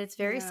 And it's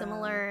very Yeah.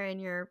 similar in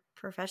your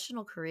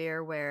professional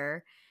career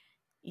where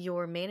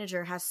your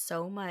manager has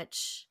so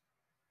much,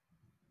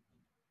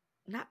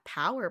 not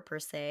power per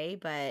se,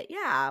 but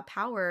yeah,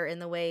 power in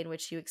the way in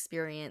which you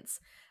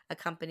experience a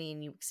company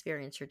and you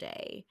experience your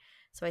day.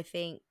 So I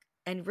think,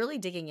 and really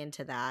digging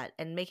into that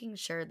and making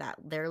sure that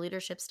their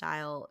leadership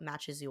style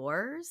matches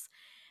yours.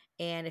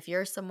 And if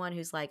you're someone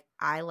who's like,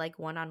 I like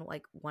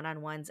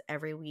one-on-ones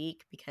every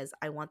week because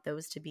I want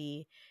those to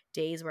be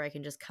days where I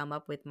can just come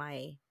up with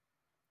my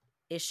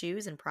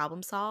issues and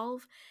problem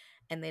solve,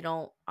 and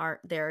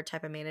aren't they're a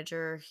type of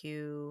manager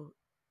who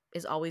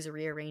is always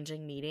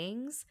rearranging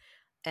meetings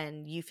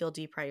and you feel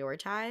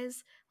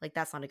deprioritized, like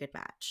that's not a good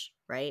match,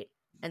 right?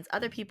 And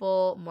other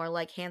people more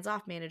like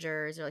hands-off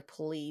managers are like,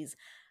 please,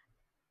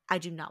 I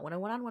do not want a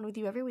one-on-one with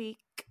you every week.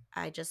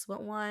 I just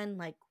want one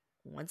like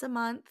once a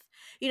month.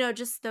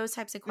 Just those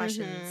types of Mm-hmm.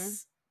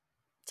 questions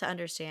to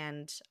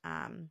understand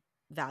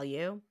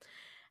value.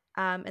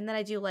 And then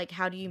I do like,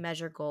 how do you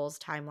measure goals,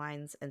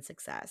 timelines, and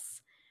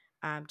success?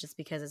 Just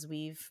because as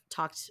we've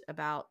talked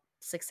about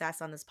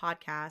success on this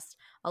podcast,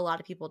 a lot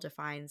of people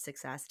define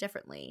success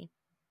differently.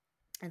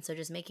 And so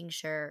just making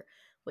sure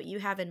what you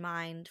have in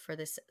mind for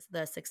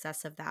the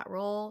success of that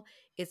role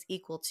is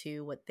equal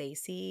to what they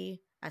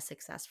see as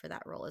success for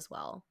that role as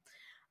well.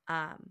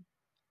 Um,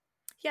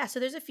 yeah, so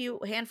there's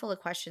a handful of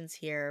questions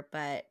here,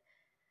 but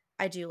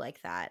I do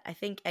like that. I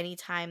think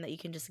anytime that you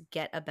can just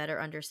get a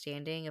better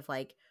understanding of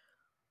like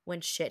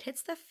when shit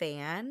hits the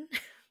fan,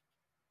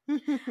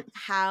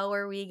 how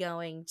are we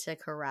going to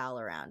corral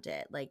around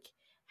it? Like,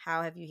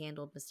 how have you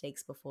handled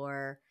mistakes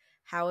before?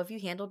 How have you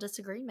handled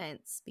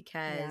disagreements?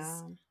 Because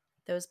Yeah.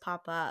 those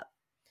pop up.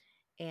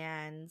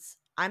 And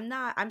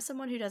I'm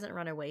someone who doesn't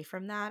run away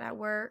from that at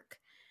work.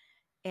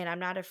 And I'm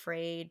not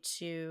afraid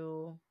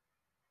to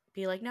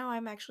be like, no,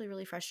 I'm actually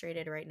really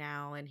frustrated right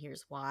now. And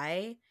here's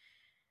why.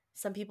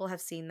 Some people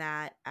have seen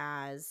that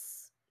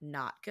as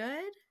not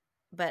good,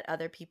 but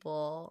other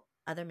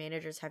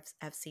managers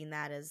have seen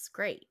that as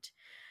great.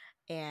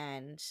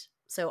 And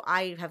so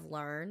I have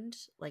learned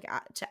like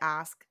to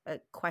ask a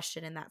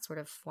question in that sort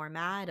of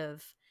format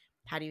of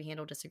how do you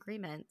handle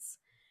disagreements,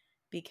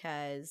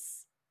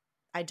 because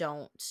I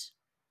don't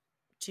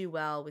do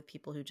well with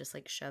people who just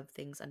like shove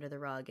things under the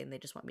rug and they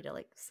just want me to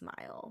like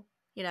smile,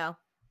 you know?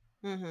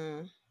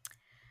 Mm-hmm.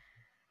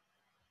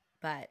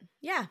 But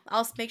yeah,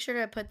 I'll make sure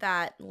to put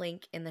that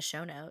link in the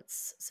show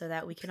notes so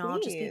that we can all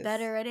just be Please.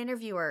 better at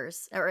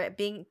interviewers or at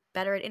being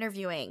better at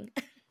interviewing.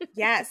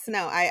 Yes.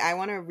 No, I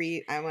want to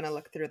read, I want to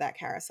look through that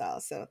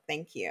carousel. So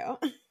thank you.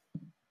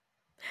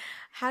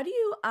 How do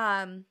you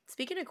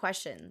speaking of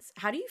questions,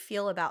 how do you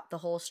feel about the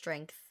whole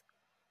strength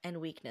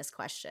and weakness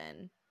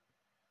question?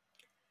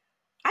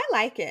 I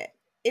like it.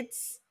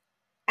 It's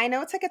I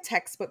know it's like a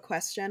textbook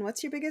question.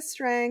 What's your biggest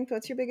strength?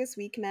 What's your biggest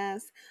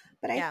weakness?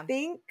 But I Yeah.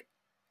 think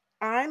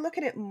I look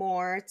at it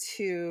more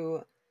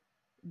to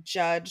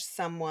judge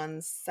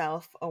someone's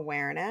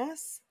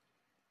self-awareness,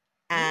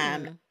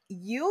 and Mm.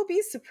 you'll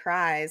be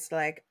surprised.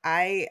 Like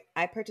I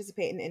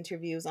participate in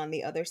interviews on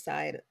the other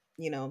side,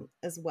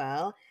 as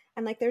well.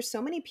 And like there's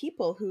so many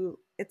people who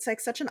it's like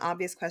such an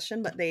obvious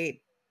question, but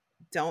they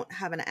don't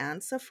have an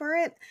answer for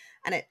it,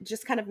 and it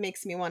just kind of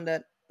makes me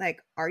wonder,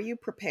 like, are you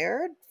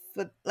prepared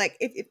for, like,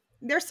 if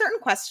there are certain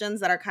questions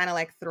that are kind of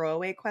like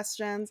throwaway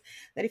questions,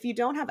 that if you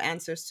don't have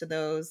answers to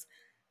those,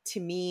 to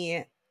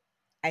me,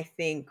 I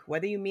think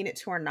whether you mean it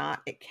to or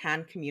not, it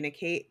can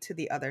communicate to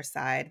the other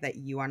side that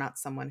you are not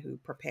someone who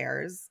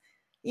prepares.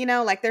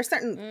 Like there's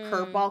certain Mm.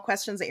 curveball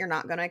questions that you're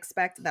not going to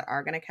expect that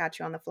are going to catch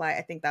you on the fly.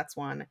 I think that's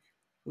one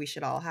we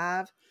should all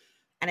have.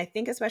 And I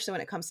think especially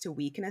when it comes to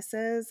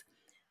weaknesses,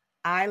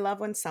 I love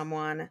when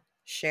someone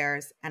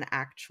shares an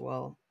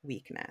actual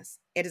weakness.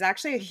 It is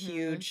actually a Mhm.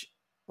 huge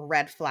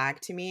red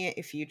flag to me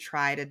if you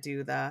try to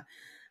do the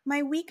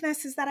my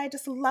weakness is that I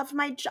just love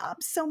my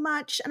job so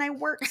much and I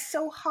work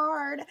so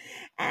hard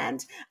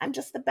and I'm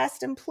just the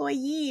best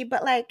employee,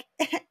 but like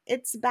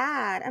it's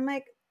bad. I'm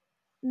like,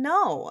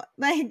 no.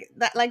 Like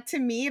that, like to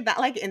me that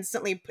like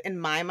instantly in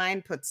my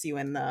mind puts you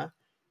in the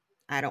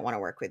I don't want to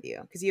work with you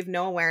because you have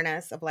no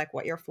awareness of like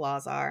what your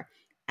flaws are.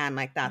 And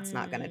like that's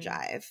not going to Mm.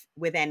 jive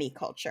with any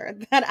culture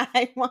that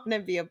I want to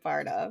be a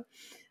part of.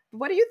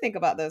 What do you think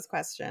about those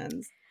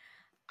questions?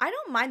 I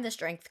don't mind the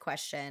strength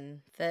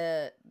question.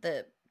 The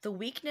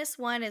weakness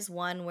one is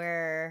one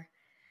where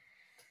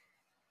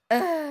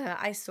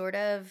I sort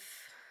of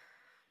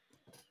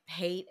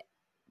hate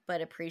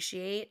but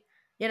appreciate,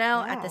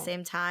 at the Yeah.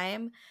 same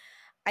time.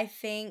 I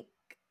think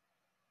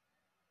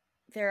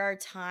there are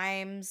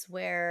times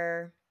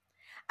where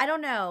I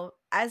don't know,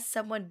 as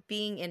someone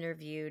being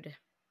interviewed,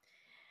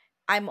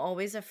 I'm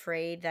always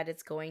afraid that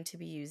it's going to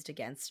be used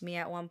against me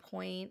at one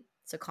point.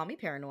 So call me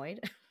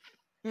paranoid.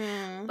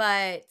 Mm,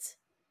 But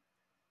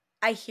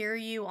I hear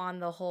you on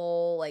the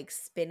whole like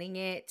spinning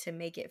it to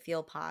make it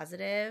feel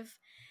positive.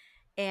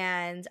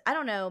 And I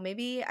don't know,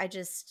 maybe I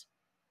just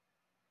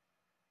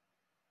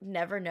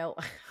never know.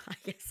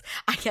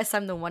 I guess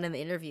I'm the one in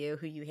the interview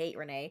who you hate,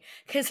 Renee.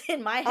 Because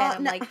in my head,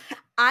 I'm no. like,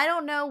 I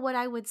don't know what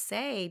I would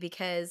say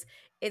because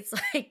it's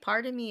like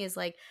part of me is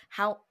like,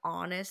 how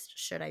honest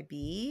should I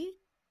be?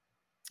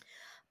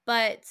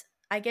 But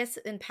I guess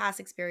in past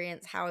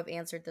experience, how I've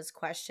answered this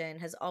question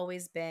has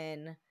always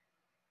been,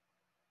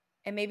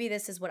 and maybe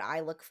this is what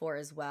I look for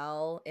as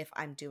well if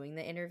I'm doing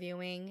the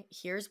interviewing.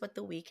 Here's what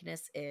the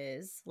weakness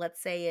is.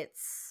 Let's say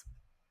it's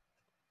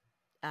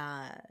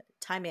uh,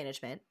 time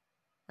management.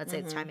 Let's say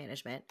it's Hmm. time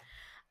management.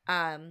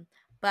 Um,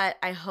 but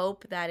I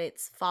hope that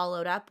it's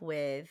followed up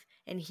with,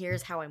 and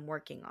here's how I'm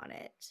working on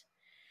it.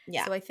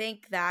 Yeah. So I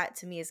think that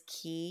to me is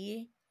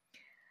key.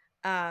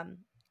 Um,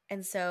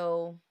 and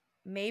so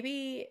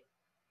maybe,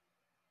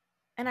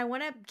 and I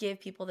want to give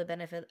people the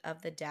benefit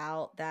of the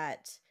doubt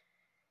that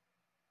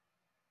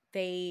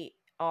they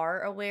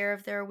are aware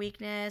of their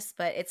weakness,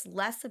 but it's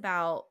less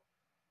about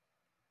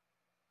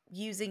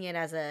using it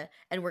as a,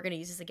 and we're going to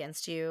use this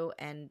against you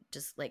and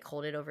just like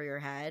hold it over your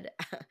head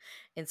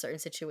in certain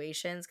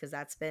situations because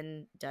that's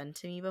been done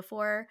to me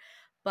before.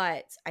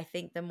 But I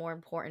think the more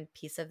important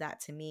piece of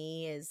that to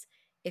me is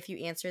if you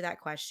answer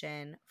that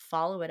question,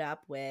 follow it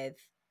up with,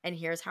 and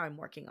here's how I'm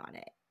working on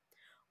it,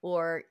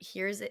 or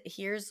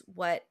here's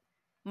what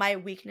my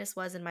weakness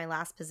was in my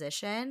last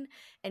position,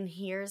 and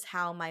here's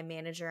how my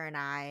manager and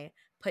I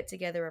put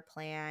together a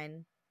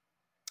plan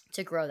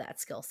to grow that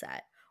skill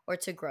set or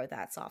to grow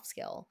that soft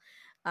skill,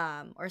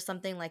 or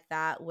something like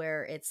that,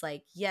 where it's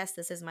like, yes,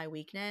 this is my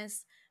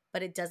weakness,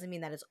 but it doesn't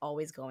mean that it's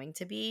always going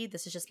to be.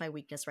 This is just my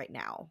weakness right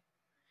now.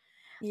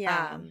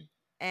 Yeah.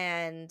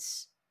 And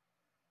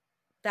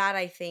that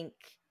I think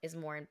is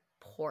more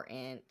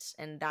important.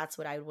 And that's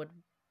what I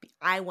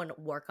want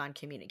to work on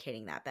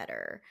communicating that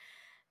better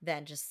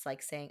than just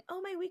like saying,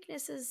 oh, my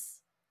weakness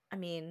is, I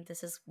mean,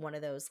 this is one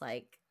of those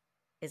like,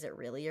 is it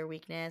really your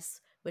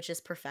weakness? Which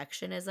is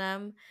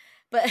perfectionism,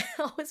 but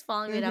always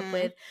following it up Hmm.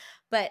 with,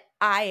 but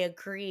I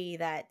agree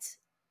that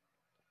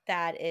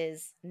that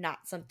is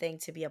not something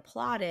to be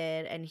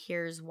applauded. And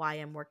here's why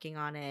I'm working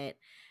on it.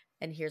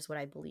 And here's what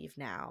I believe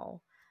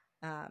now.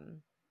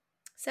 Um,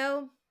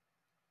 so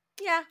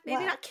yeah, maybe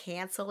Well, not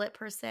cancel it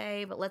per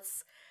se, but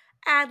let's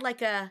add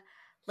like a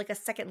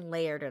second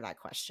layer to that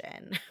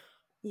question.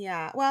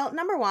 yeah. Well,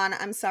 number one,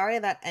 I'm sorry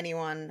that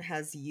anyone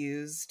has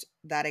used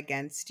that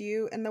against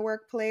you in the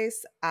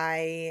workplace.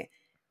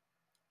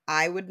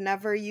 I would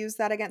never use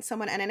that against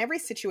someone. And in every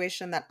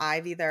situation that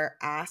I've either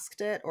asked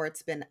it or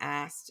it's been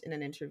asked in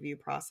an interview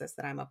process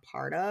that I'm a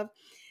part of,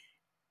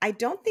 I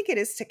don't think it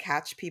is to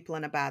catch people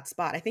in a bad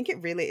spot. I think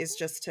it really is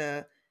just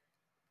to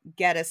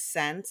get a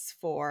sense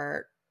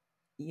for,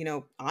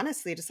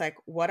 honestly, just like,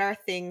 what are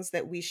things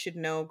that we should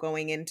know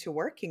going into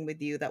working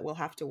with you that we'll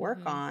have to work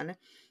Mm-hmm. on?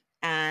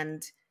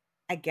 And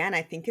again,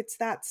 I think it's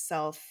that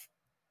self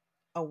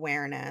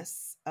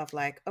awareness of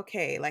like,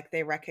 okay, like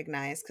they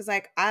recognize, because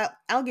like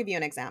I'll give you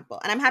an example,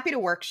 and I'm happy to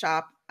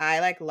workshop. I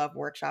like love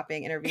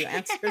workshopping interview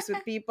answers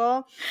with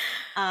people.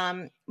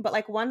 But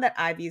like one that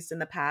I've used in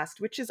the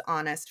past, which is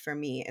honest for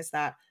me, is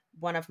that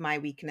one of my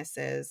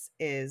weaknesses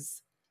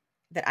is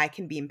that I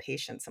can be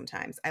impatient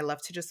sometimes. I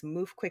love to just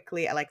move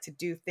quickly. I like to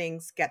do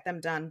things, get them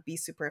done, be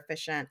super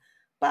efficient.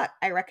 But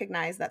I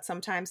recognize that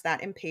sometimes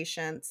that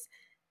impatience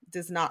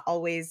does not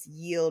always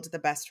yield the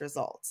best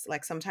results.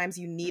 Like sometimes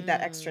you need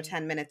that extra Mm.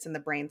 10 minutes in the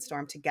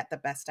brainstorm to get the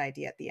best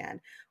idea at the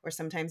end. Or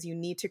sometimes you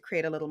need to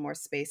create a little more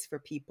space for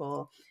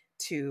people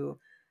to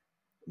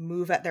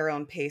move at their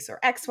own pace or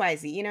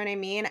XYZ, you know what I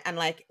mean? And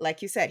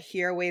like you said,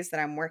 here are ways that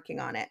I'm working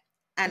on it.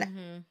 And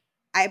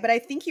Mm-hmm. but I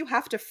think you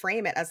have to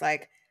frame it as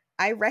like,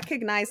 I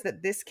recognize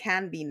that this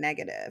can be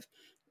negative.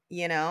 I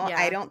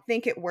Yeah. don't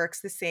think it works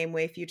the same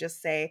way if you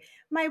just say,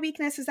 my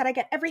weakness is that I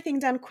get everything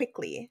done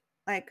quickly.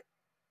 Like,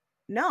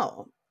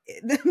 no.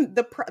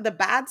 The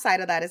bad side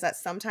of that is that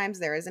sometimes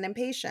there is an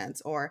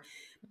impatience, or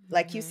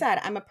like you Mm-hmm. said,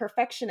 I'm a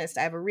perfectionist.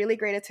 I have a really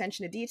great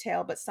attention to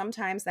detail, but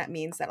sometimes that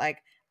means that like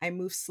I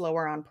move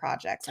slower on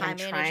projects, and I'm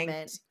Time trying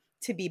management.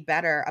 to be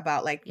better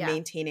about like Yeah.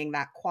 maintaining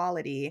that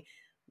quality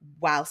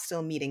while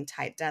still meeting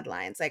tight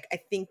deadlines. Like I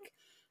think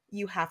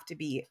you have to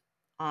be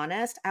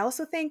honest. I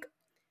also think,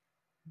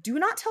 do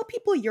not tell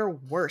people your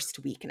worst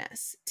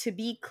weakness, to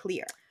be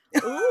clear.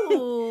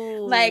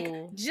 Like,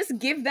 Ooh. just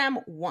give them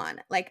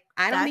one. Like,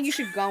 I don't think you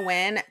That's should go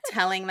in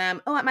telling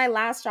them, oh, at my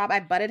last job,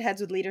 I butted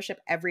heads with leadership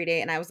every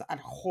day and I was a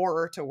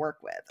horror to work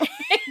with.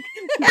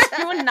 Like,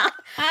 do not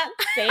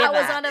say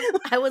that.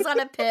 I was on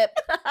a pip.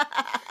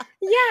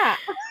 Yeah.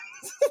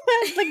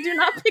 It's like, do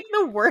not pick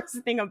the worst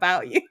thing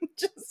about you.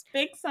 Just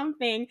pick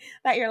something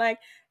that you're like,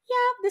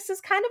 yeah, this is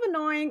kind of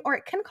annoying, or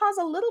it can cause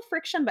a little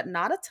friction, but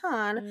not a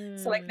ton.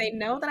 So, like, they Mm.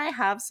 know that I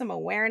have some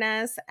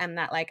awareness and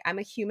that, like, I'm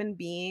a human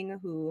being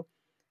who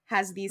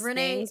has these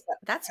Renee, things. But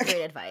that's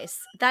great advice.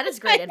 That is I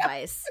great know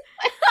advice.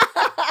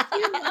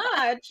 too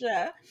much.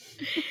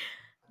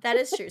 That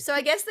is true. So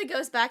I guess that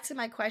goes back to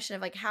my question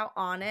of like, how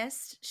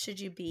honest should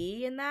you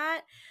be in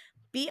that?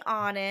 Be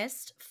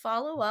honest,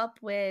 follow up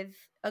with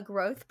a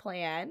growth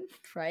plan,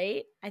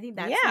 right? I think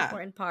that's the Yeah.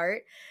 important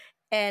part.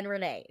 And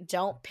Renee,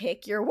 don't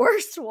pick your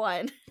worst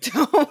one.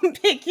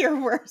 Don't pick your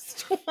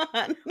worst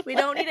one. We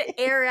don't need to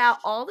air out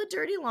all the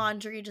dirty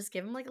laundry. Just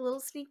give them like a little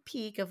sneak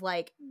peek of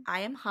like,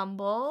 I am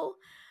humble.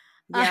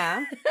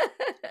 Yeah.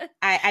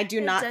 I do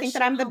It not does think that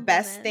show I'm the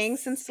best thing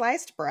humbleness. since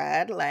sliced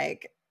bread.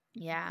 Like,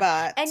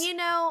 Yeah. And but you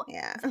know,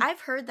 yeah. I've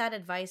heard that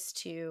advice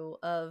too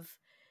of,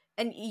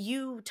 and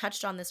you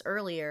touched on this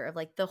earlier, of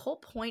like the whole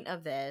point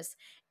of this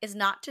is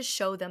not to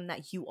show them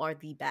that you are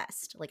the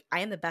best. Like, I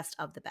am the best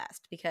of the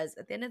best, because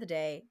at the end of the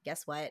day,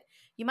 guess what?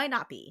 You might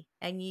not be,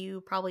 and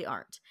you probably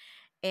aren't.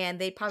 And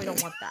they probably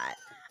don't want that.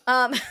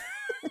 Um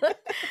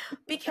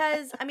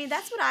because I mean,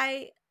 that's what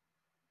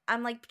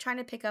I'm like trying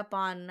to pick up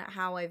on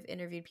how I've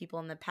interviewed people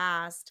in the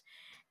past.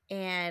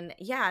 And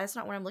yeah, that's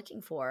not what I'm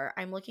looking for.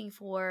 I'm looking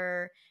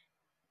for,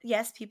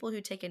 yes, people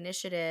who take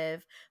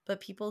initiative, but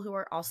people who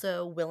are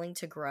also willing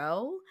to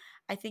grow.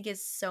 I think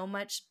is so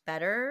much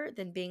better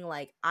than being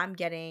like, I'm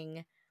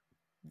getting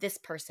this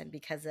person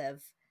because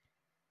of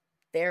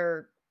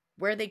their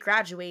where they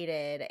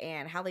graduated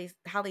and how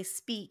they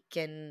speak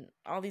and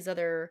all these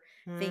other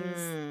things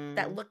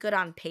that Hmm. look good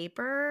on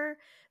paper,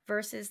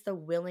 versus the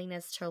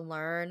willingness to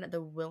learn,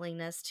 the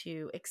willingness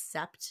to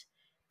accept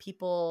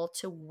people,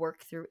 to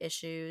work through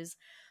issues,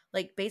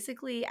 like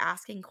basically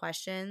asking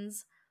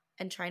questions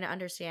and trying to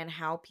understand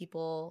how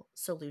people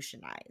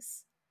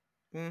solutionize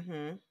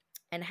Mm-hmm.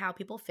 and how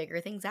people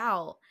figure things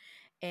out.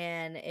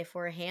 And if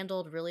we're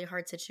handled really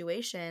hard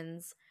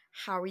situations,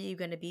 how are you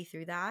going to be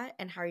through that?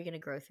 And how are you going to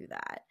grow through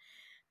that?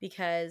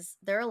 Because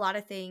there are a lot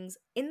of things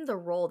in the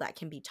role that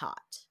can be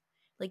taught.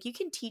 Like, you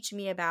can teach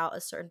me about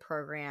a certain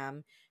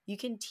program, you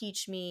can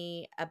teach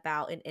me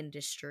about an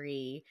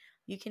industry,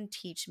 you can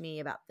teach me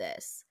about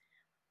this.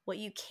 What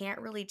you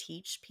can't really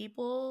teach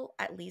people,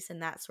 at least in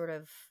that sort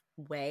of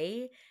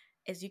way,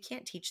 is you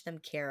can't teach them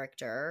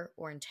character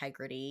or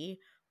integrity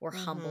or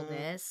Mm-hmm.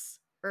 humbleness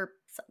or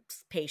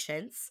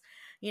patience.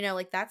 You know,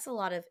 like that's a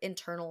lot of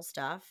internal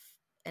stuff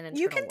and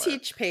You can internal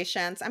teach work.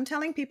 patience. I'm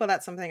telling people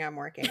that's something I'm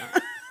working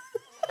on.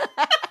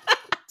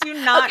 Do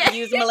not Okay,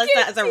 use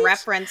Melissa as a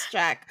reference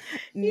check.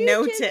 you can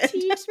Noted.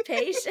 teach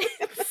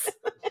patience.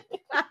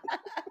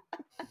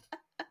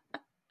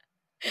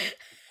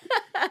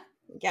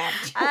 Yeah.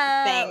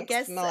 Thanks,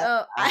 Guess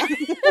Melissa. so.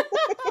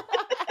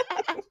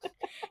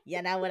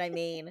 You know what I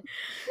mean.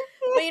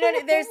 But you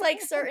know, there's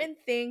like certain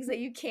things that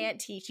you can't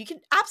teach. You can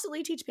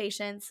absolutely teach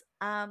patience.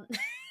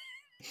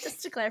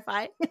 Just to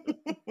clarify.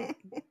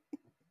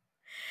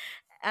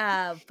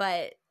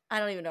 But I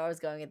don't even know where I was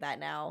going with that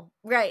now.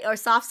 Right, or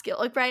soft skill.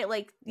 Like, right,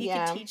 like you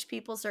can Yeah. teach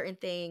people certain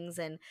things,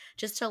 and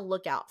just to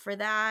look out for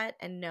that,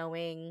 and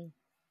knowing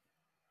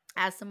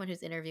as someone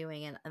who's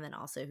interviewing and then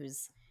also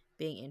who's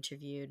being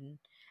interviewed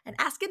and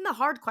asking the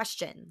hard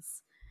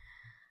questions.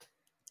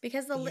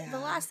 Because the Yeah.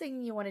 last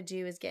thing you want to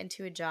do is get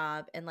into a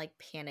job and like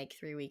panic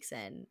 3 weeks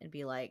in and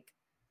be like,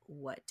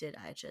 what did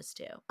I just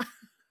do?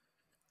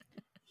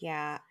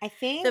 Yeah.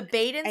 The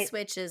bait and I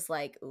switch is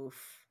like, oof,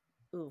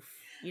 oof.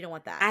 You don't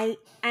want that.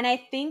 I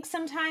think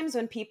sometimes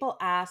when people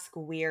ask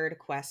weird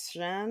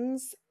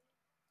questions,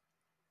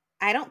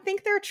 I don't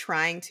think they're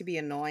trying to be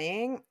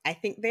annoying. I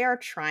think they are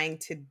trying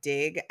to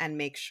dig and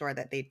make sure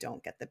that they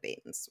don't get the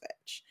bait and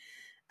switch.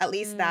 At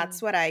least that's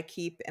Mm, what I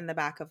keep in the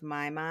back of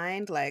my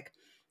mind. Like,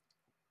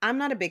 I'm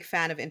not a big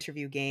fan of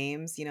interview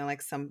games.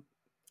 Like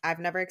I've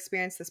never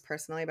experienced this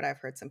personally, but I've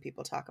heard some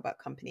people talk about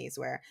companies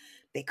where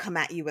they come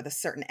at you with a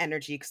certain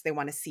energy because they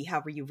want to see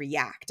how you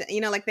react.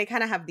 Like they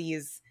kind of have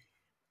these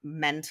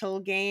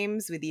mental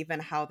games with even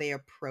how they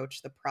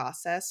approach the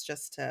process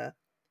just to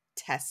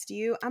test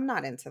you. I'm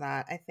not into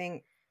that. I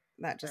think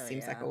that just oh,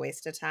 seems like yeah. a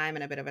waste of time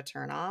and a bit of a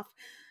turnoff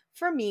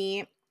for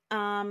me.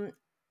 Um,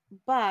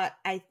 but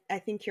I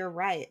think you're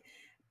right.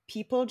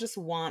 People just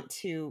want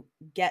to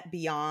get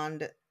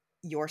beyond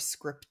your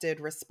scripted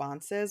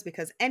responses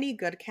because any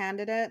good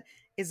candidate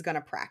is going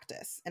to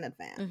practice in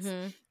advance.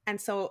 Mm-hmm.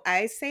 And so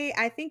I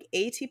think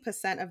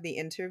 80% of the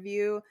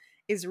interview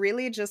is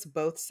really just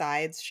both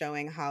sides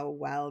showing how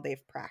well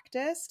they've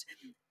practiced.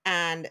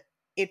 And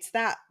it's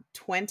that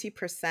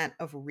 20%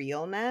 of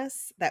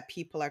realness that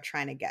people are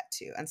trying to get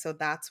to. And so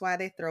that's why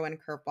they throw in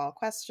curveball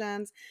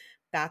questions.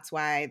 That's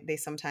why they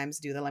sometimes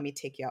do the let me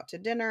take you out to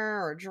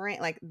dinner or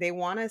drink. Like they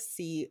want to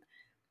see,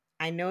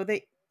 I know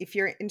that if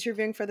you're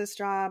interviewing for this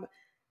job,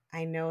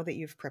 I know that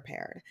you've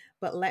prepared,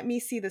 but let me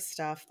see the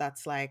stuff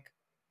that's like,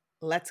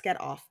 let's get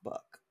off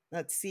book.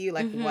 Let's see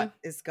like Mm-hmm. what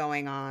is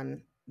going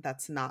on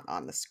that's not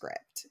on the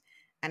script.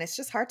 And it's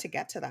just hard to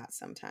get to that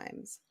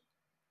sometimes.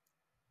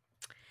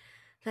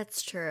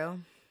 That's true.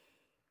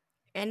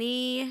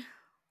 Any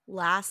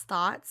last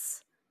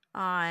thoughts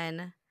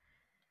on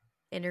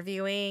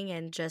interviewing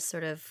and just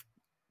sort of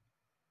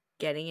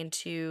getting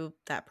into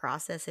that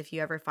process if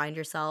you ever find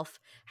yourself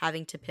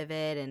having to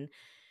pivot and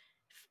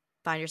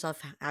find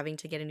yourself having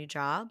to get a new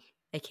job,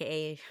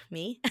 aka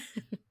me?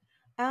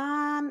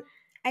 Um,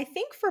 I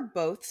think for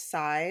both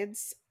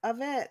sides of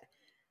it,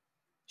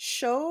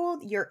 show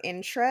your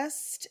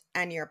interest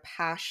and your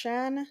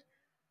passion,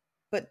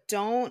 but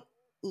don't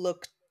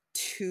look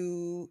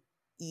too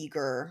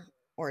eager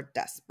or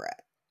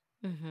desperate.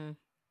 Mm-hmm.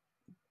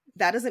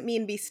 That doesn't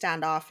mean be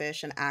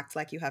standoffish and act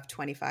like you have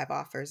 25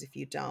 offers if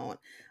you don't.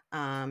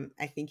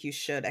 I think you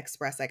should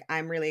express, like,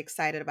 I'm really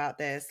excited about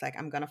this. Like,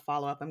 I'm going to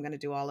follow up. I'm going to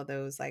do all of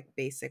those, like,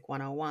 basic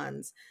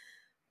 101s.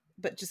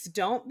 But just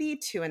don't be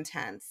too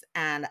intense.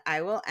 And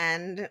I will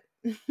end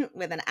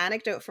with an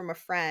anecdote from a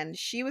friend.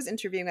 She was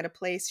interviewing at a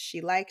place,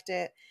 she liked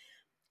it.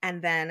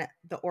 And then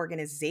the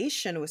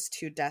organization was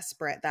too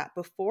desperate that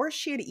before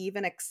she had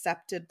even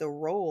accepted the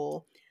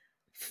role,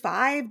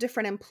 5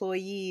 different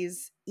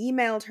employees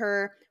emailed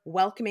her,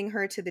 welcoming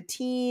her to the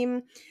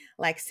team,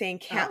 like saying,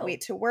 can't Oh.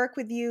 wait to work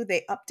with you.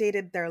 They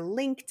updated their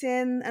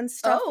LinkedIn and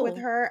stuff with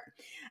Oh. her.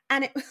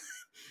 And it,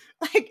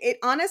 like, it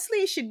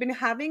honestly, she'd been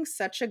having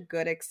such a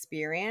good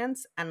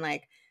experience. And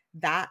like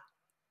that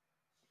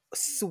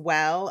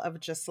swell of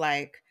just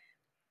like,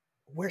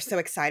 we're so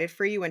excited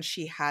for you. And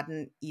she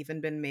hadn't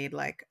even been made,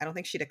 like, I don't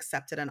think she'd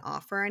accepted an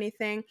offer or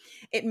anything.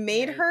 It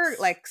made her Yikes.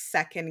 like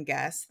second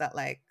guess that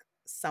like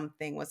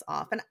something was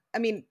off. And I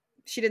mean,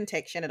 she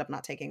ended up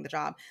not taking the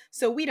job.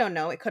 So we don't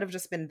know. It could have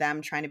just been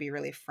them trying to be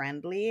really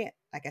friendly.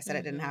 Like I said,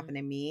 it didn't Mm-hmm. happen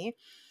to me.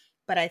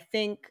 But I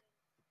think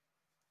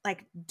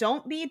like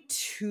don't be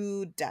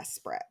too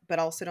desperate, but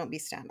also don't be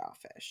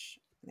standoffish.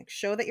 Like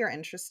show that you're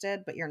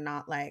interested, but you're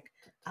not like,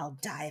 I'll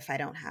die if I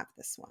don't have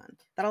this one.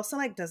 That also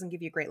like doesn't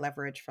give you great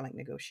leverage for like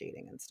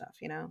negotiating and stuff,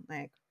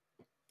 Like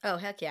Oh,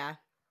 heck yeah.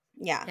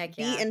 yeah, Heck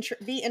be yeah.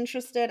 be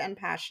interested and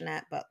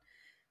passionate, but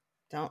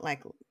don't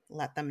like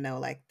let them know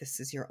like this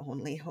is your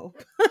only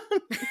hope.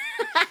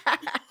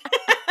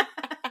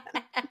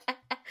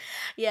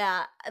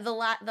 Yeah,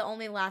 the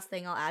only last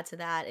thing I'll add to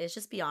that is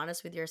just be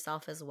honest with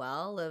yourself as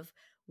well of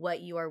what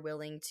you are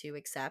willing to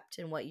accept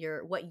and what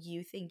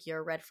you think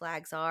your red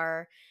flags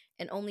are,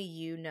 and only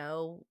you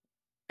know,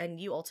 and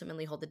you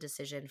ultimately hold the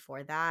decision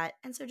for that.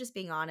 And so just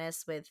being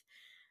honest with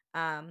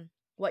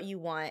what you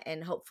want,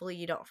 and hopefully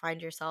you don't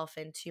find yourself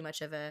in too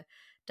much of a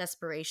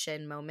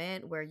desperation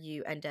moment where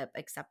you end up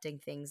accepting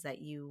things that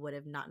you would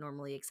have not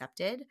normally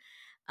accepted.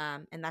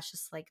 And that's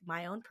just like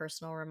my own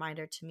personal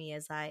reminder to me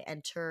as I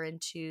enter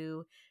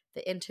into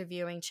the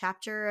interviewing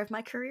chapter of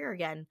my career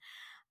again.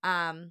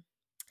 Um,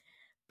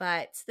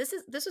 but this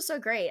was so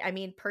great. I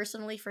mean,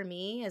 personally for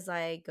me, as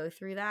I go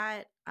through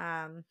that,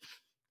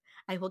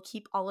 I will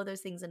keep all of those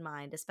things in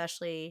mind,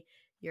 especially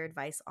your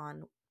advice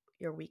on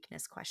your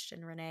weakness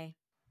question, Renee.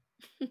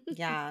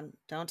 Yeah,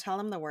 don't tell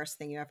them the worst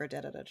thing you ever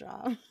did at a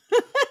job.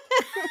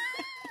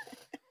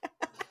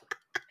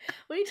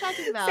 What are you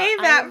talking about? Save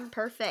I that. am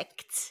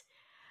perfect.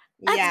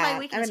 That's my Yeah, I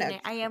weakness, mean, of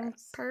Renee. I am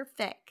course.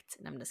 perfect.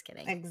 And I'm just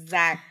kidding.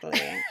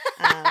 Exactly.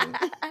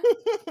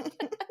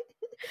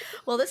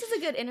 Well, this is a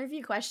good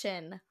interview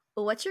question.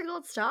 What's your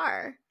gold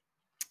star?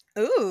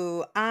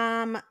 Ooh,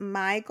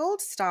 my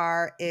gold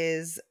star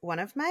is one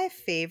of my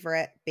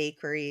favorite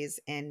bakeries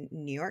in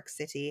New York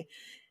City.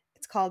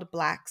 It's called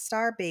Black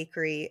Star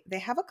Bakery. They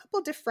have a couple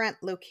different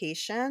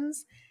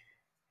locations.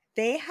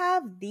 They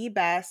have the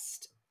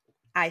best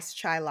iced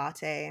chai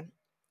latte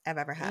I've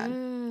ever had.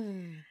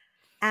 Mm.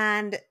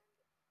 And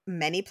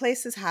many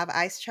places have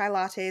iced chai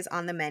lattes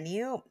on the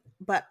menu,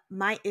 but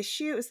my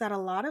issue is that a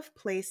lot of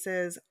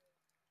places,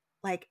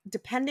 like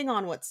depending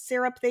on what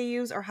syrup they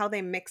use or how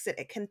they mix it,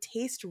 it can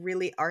taste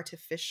really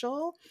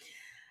artificial.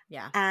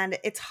 Yeah. And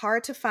it's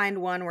hard to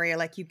find one where you're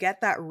like, you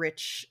get that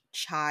rich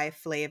chai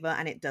flavor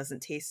and it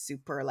doesn't taste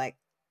super like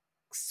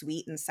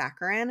sweet and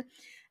saccharine.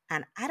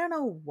 And I don't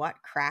know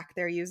what crack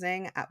they're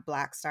using at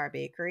Black Star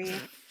Bakery,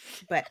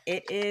 but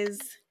it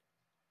is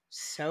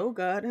so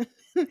good.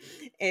 It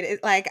is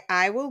like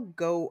I will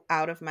go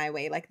out of my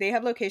way. Like they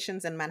have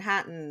locations in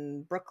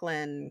Manhattan,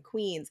 Brooklyn,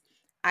 Queens.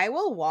 I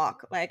will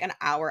walk like an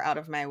hour out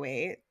of my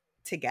way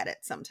to get it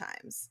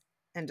sometimes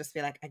and just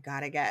be like, I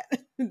gotta get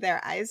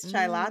their iced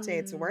chai latte.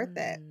 It's worth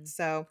it. Mm.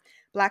 So,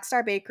 Black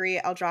Star Bakery,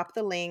 I'll drop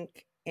the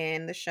link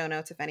in the show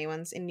notes if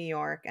anyone's in New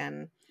York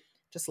and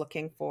just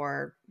looking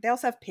for. They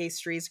also have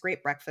pastries,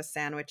 great breakfast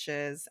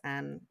sandwiches,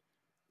 and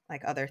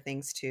like other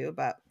things too,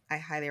 but I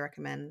highly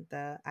recommend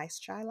the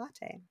iced chai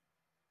latte.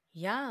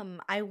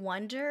 Yum. I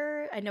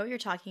wonder, I know what you're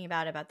talking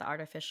about the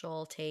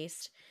artificial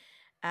taste.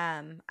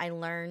 I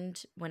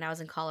learned when I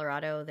was in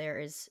Colorado there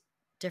is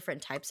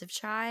different types of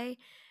chai,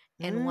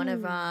 and one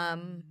of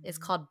them is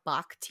Mm. called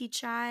Bhakti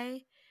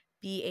chai,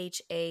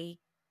 BHAKTI,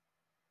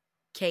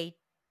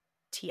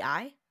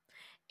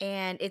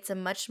 and it's a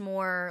much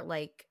more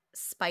like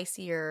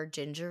spicier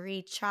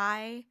gingery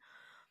chai,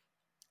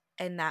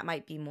 and that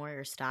might be more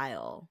your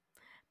style.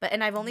 But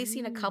and I've only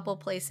seen a couple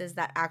places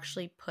that Mm.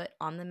 actually put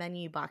on the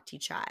menu Bhakti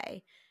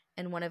chai,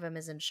 and one of them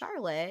is in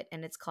Charlotte,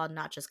 and it's called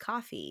Not Just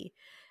Coffee.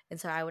 And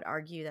so I would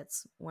argue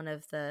that's one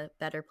of the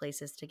better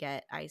places to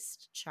get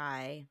iced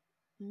chai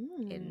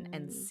in Mm.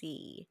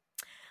 NC.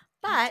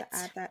 I have to But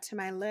add that to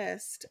my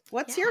list.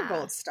 What's your yeah,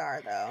 gold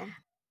star though?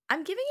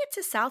 I'm giving it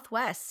to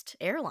Southwest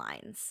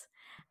Airlines.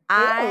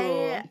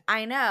 Ooh,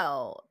 I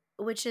know,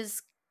 which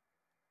is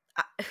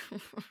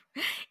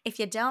if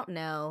you don't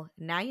know,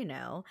 now you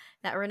know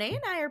that Renee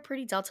and I are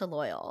pretty Delta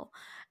loyal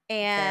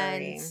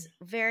and very.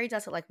 very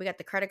Delta. Like, we got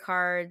the credit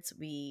cards,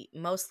 we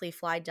mostly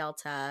fly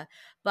Delta,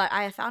 but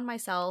I have found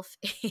myself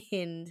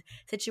in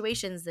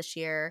situations this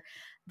year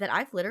that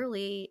I've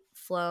literally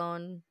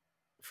flown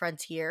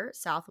Frontier,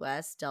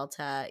 Southwest,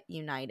 Delta,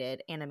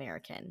 United, and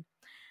American.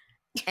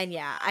 And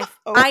yeah, I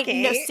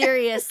no, Okay.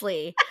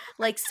 seriously,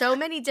 like so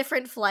many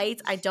different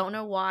flights. I don't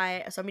know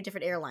why, so many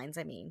different airlines.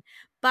 I mean,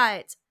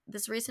 but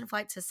this recent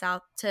flight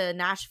to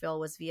Nashville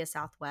was via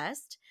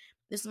Southwest.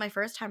 This is my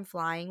first time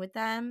flying with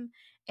them,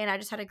 and I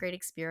just had a great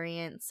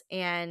experience.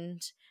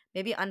 And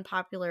maybe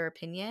unpopular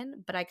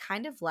opinion, but I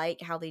kind of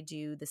like how they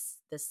do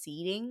the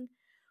seating,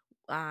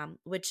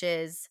 which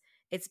is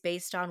it's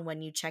based on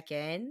when you check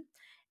in,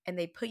 and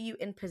they put you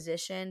in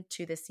position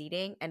to the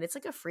seating, and it's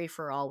like a free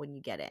for all when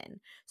you get in.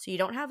 So you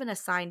don't have an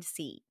assigned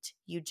seat.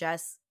 You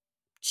just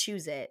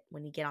choose it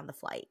when you get on the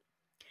flight.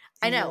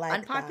 I I know, like that.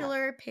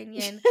 unpopular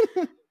opinion.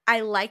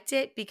 I liked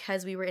it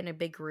because we were in a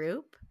big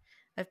group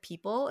of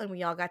people and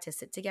we all got to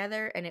sit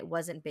together, and it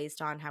wasn't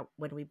based on how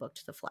when we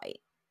booked the flight.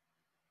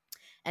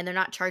 And they're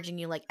not charging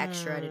you like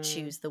extra to Mm.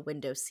 choose the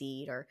window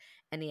seat or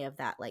any of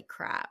that like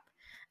crap.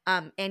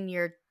 And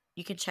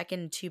you can check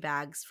in 2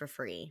 bags for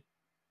free,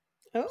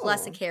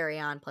 plus a Oh.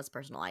 carry-on, plus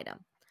personal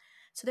item.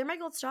 So they're my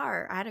gold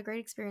star. I had a great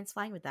experience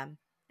flying with them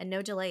and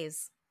no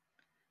delays,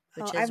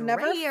 Oh, which is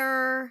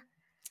rare.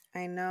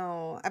 I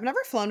know. I've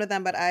never flown with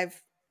them, but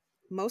I've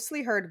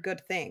mostly heard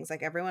good things.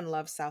 Like everyone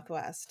loves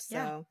Southwest.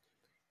 Yeah, So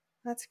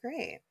that's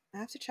great. I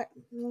have to check.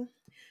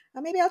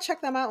 Maybe I'll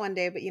check them out one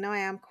day, but I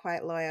am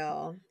quite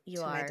loyal you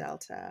to my are.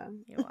 Delta.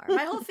 You are.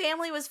 My whole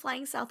family was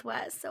flying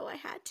Southwest, so I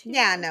had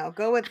Yeah, to. no,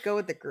 go with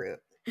the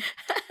group.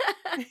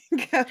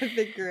 Go with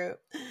the group.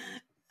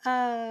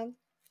 Um,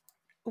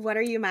 what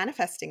are you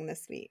manifesting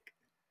this week?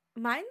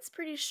 Mine's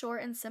pretty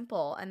short and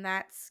simple, and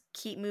that's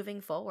keep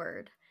moving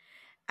forward.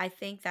 I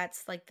think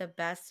that's like the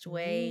best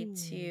way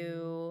Mm.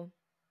 to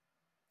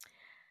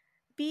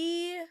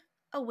be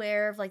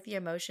aware of like the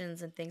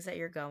emotions and things that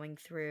you're going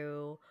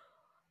through,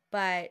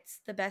 but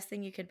the best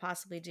thing you could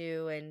possibly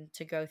do and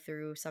to go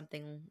through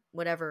something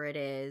whatever it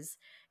is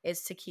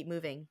to keep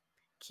moving,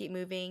 keep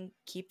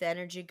the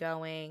energy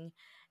going.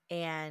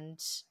 And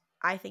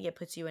I think it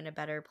puts you in a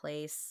better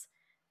place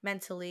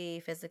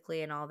mentally,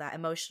 physically, and all that,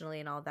 emotionally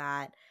and all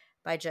that,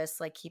 by just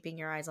like keeping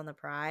your eyes on the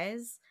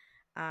prize.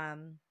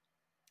 Um,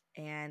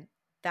 and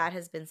that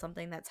has been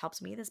something that's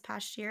helped me this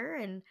past year,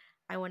 and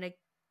I want to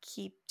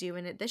keep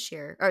doing it this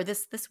year or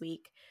this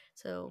week.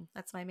 So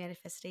that's my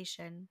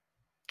manifestation.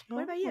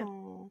 What about you?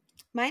 Oh,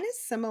 mine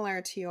is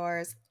similar to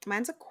yours.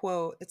 Mine's a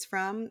quote. It's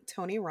from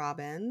Tony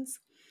Robbins.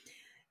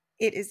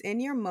 It is in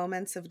your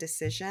moments of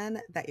decision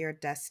that your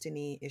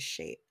destiny is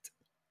shaped.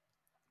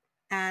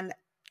 And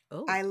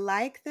Oh. I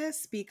like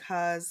this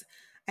because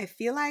I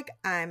feel like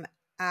I'm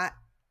at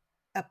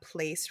a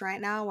place right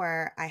now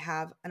where I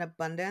have an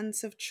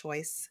abundance of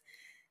choice,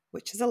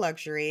 which is a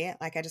luxury.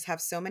 Like I just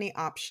have so many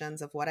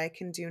options of what I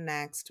can do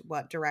next,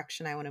 what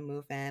direction I want to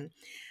move in,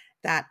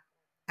 that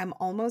I'm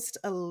almost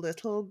a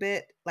little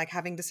bit like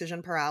having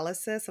decision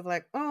paralysis of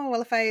like, oh,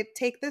 well, if I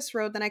take this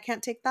road, then I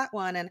can't take that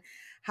one. And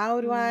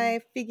how do Mm, I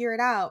figure it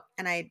out?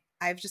 And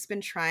I've just been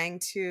trying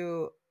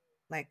to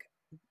like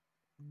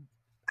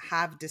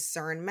have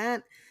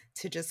discernment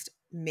to just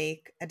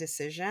make a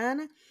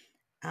decision.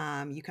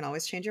 You can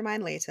always change your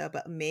mind later,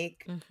 but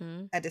make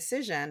mm-hmm. a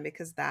decision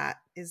because that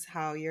is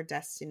how your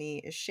destiny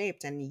is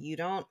shaped. And you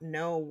don't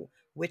know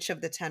which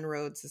of the 10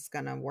 roads is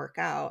going to work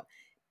out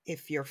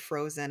if you're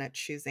frozen at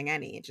choosing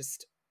any.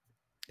 Just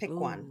pick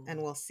one Ooh,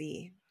 and we'll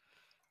see.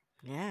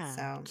 yeah.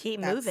 So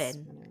Keep that's,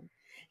 moving.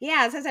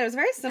 yeah, as I said, it was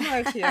very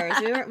similar to yours.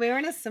 We were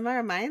in a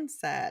similar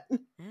mindset.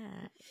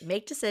 Yeah.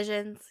 Make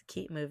decisions,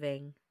 keep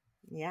moving.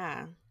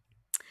 Yeah.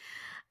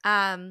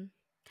 Um,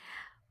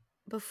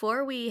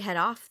 Before we head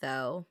off,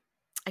 though,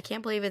 I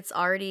can't believe it's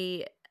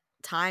already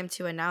time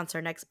to announce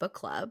our next book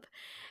club.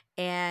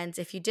 And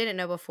if you didn't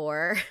know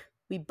before,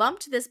 we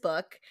bumped this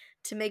book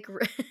to make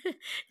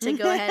to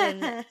go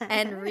ahead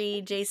and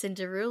read Jason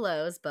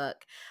Derulo's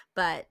book.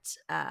 But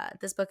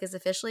this book is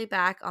officially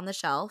back on the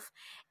shelf,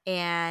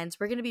 and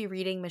we're going to be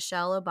reading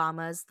Michelle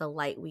Obama's "The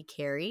Light We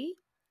Carry: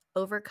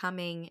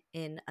 Overcoming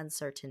in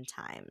Uncertain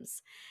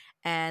Times."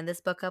 And this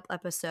book club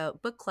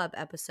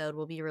episode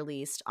will be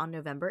released on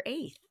November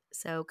 8th.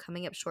 So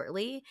coming up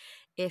shortly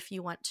if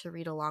you want to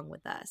read along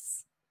with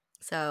us.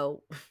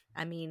 So,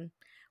 I mean,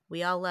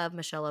 we all love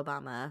Michelle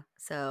Obama.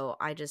 So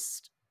I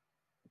just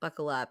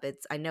buckle up.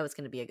 I know it's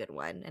going to be a good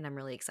one, and I'm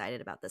really excited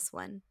about this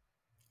one.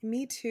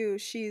 Me too.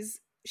 She's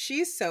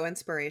so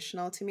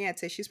inspirational to me. I'd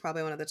say she's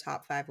probably one of the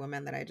top 5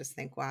 women that I just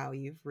think, wow,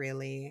 you've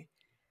really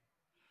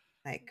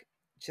like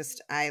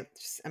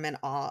I'm in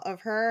awe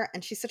of her,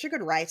 and she's such a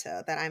good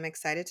writer that I'm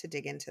excited to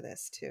dig into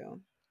this too.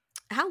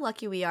 How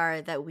lucky we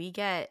are that we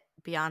get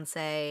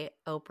Beyonce,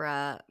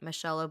 Oprah,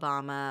 Michelle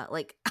Obama,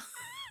 like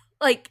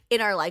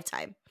in our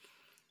lifetime.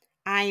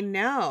 I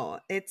know.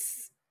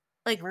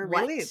 Like We're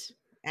really, what?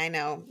 I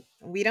know.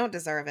 We don't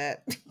deserve it,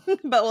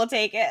 but we'll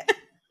take it.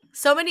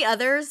 So many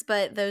others,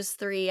 but those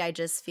three I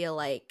just feel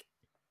like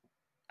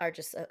are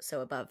just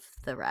so above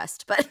the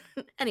rest. But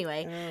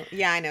anyway. Oh,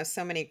 yeah, I know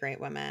so many great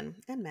women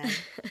and men.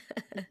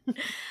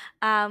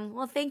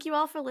 Well, thank you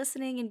all for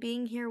listening and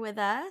being here with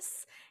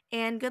us.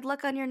 And good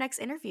luck on your next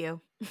interview.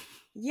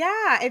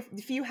 Yeah,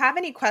 if you have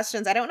any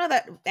questions, I don't know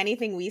that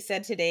anything we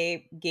said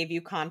today gave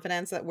you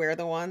confidence that we're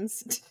the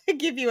ones to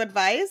give you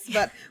advice,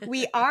 but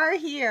we are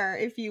here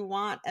if you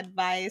want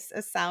advice,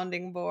 a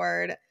sounding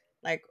board,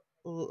 like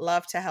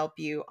love to help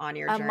you on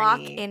your A mock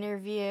journey.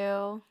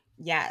 interview.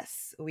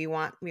 Yes, we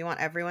want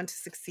everyone to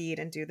succeed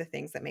and do the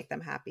things that make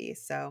them happy.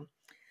 So,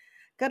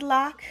 good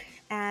luck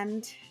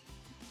and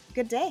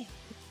good day.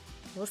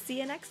 We'll see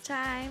you next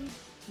time.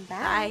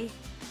 Bye. Bye.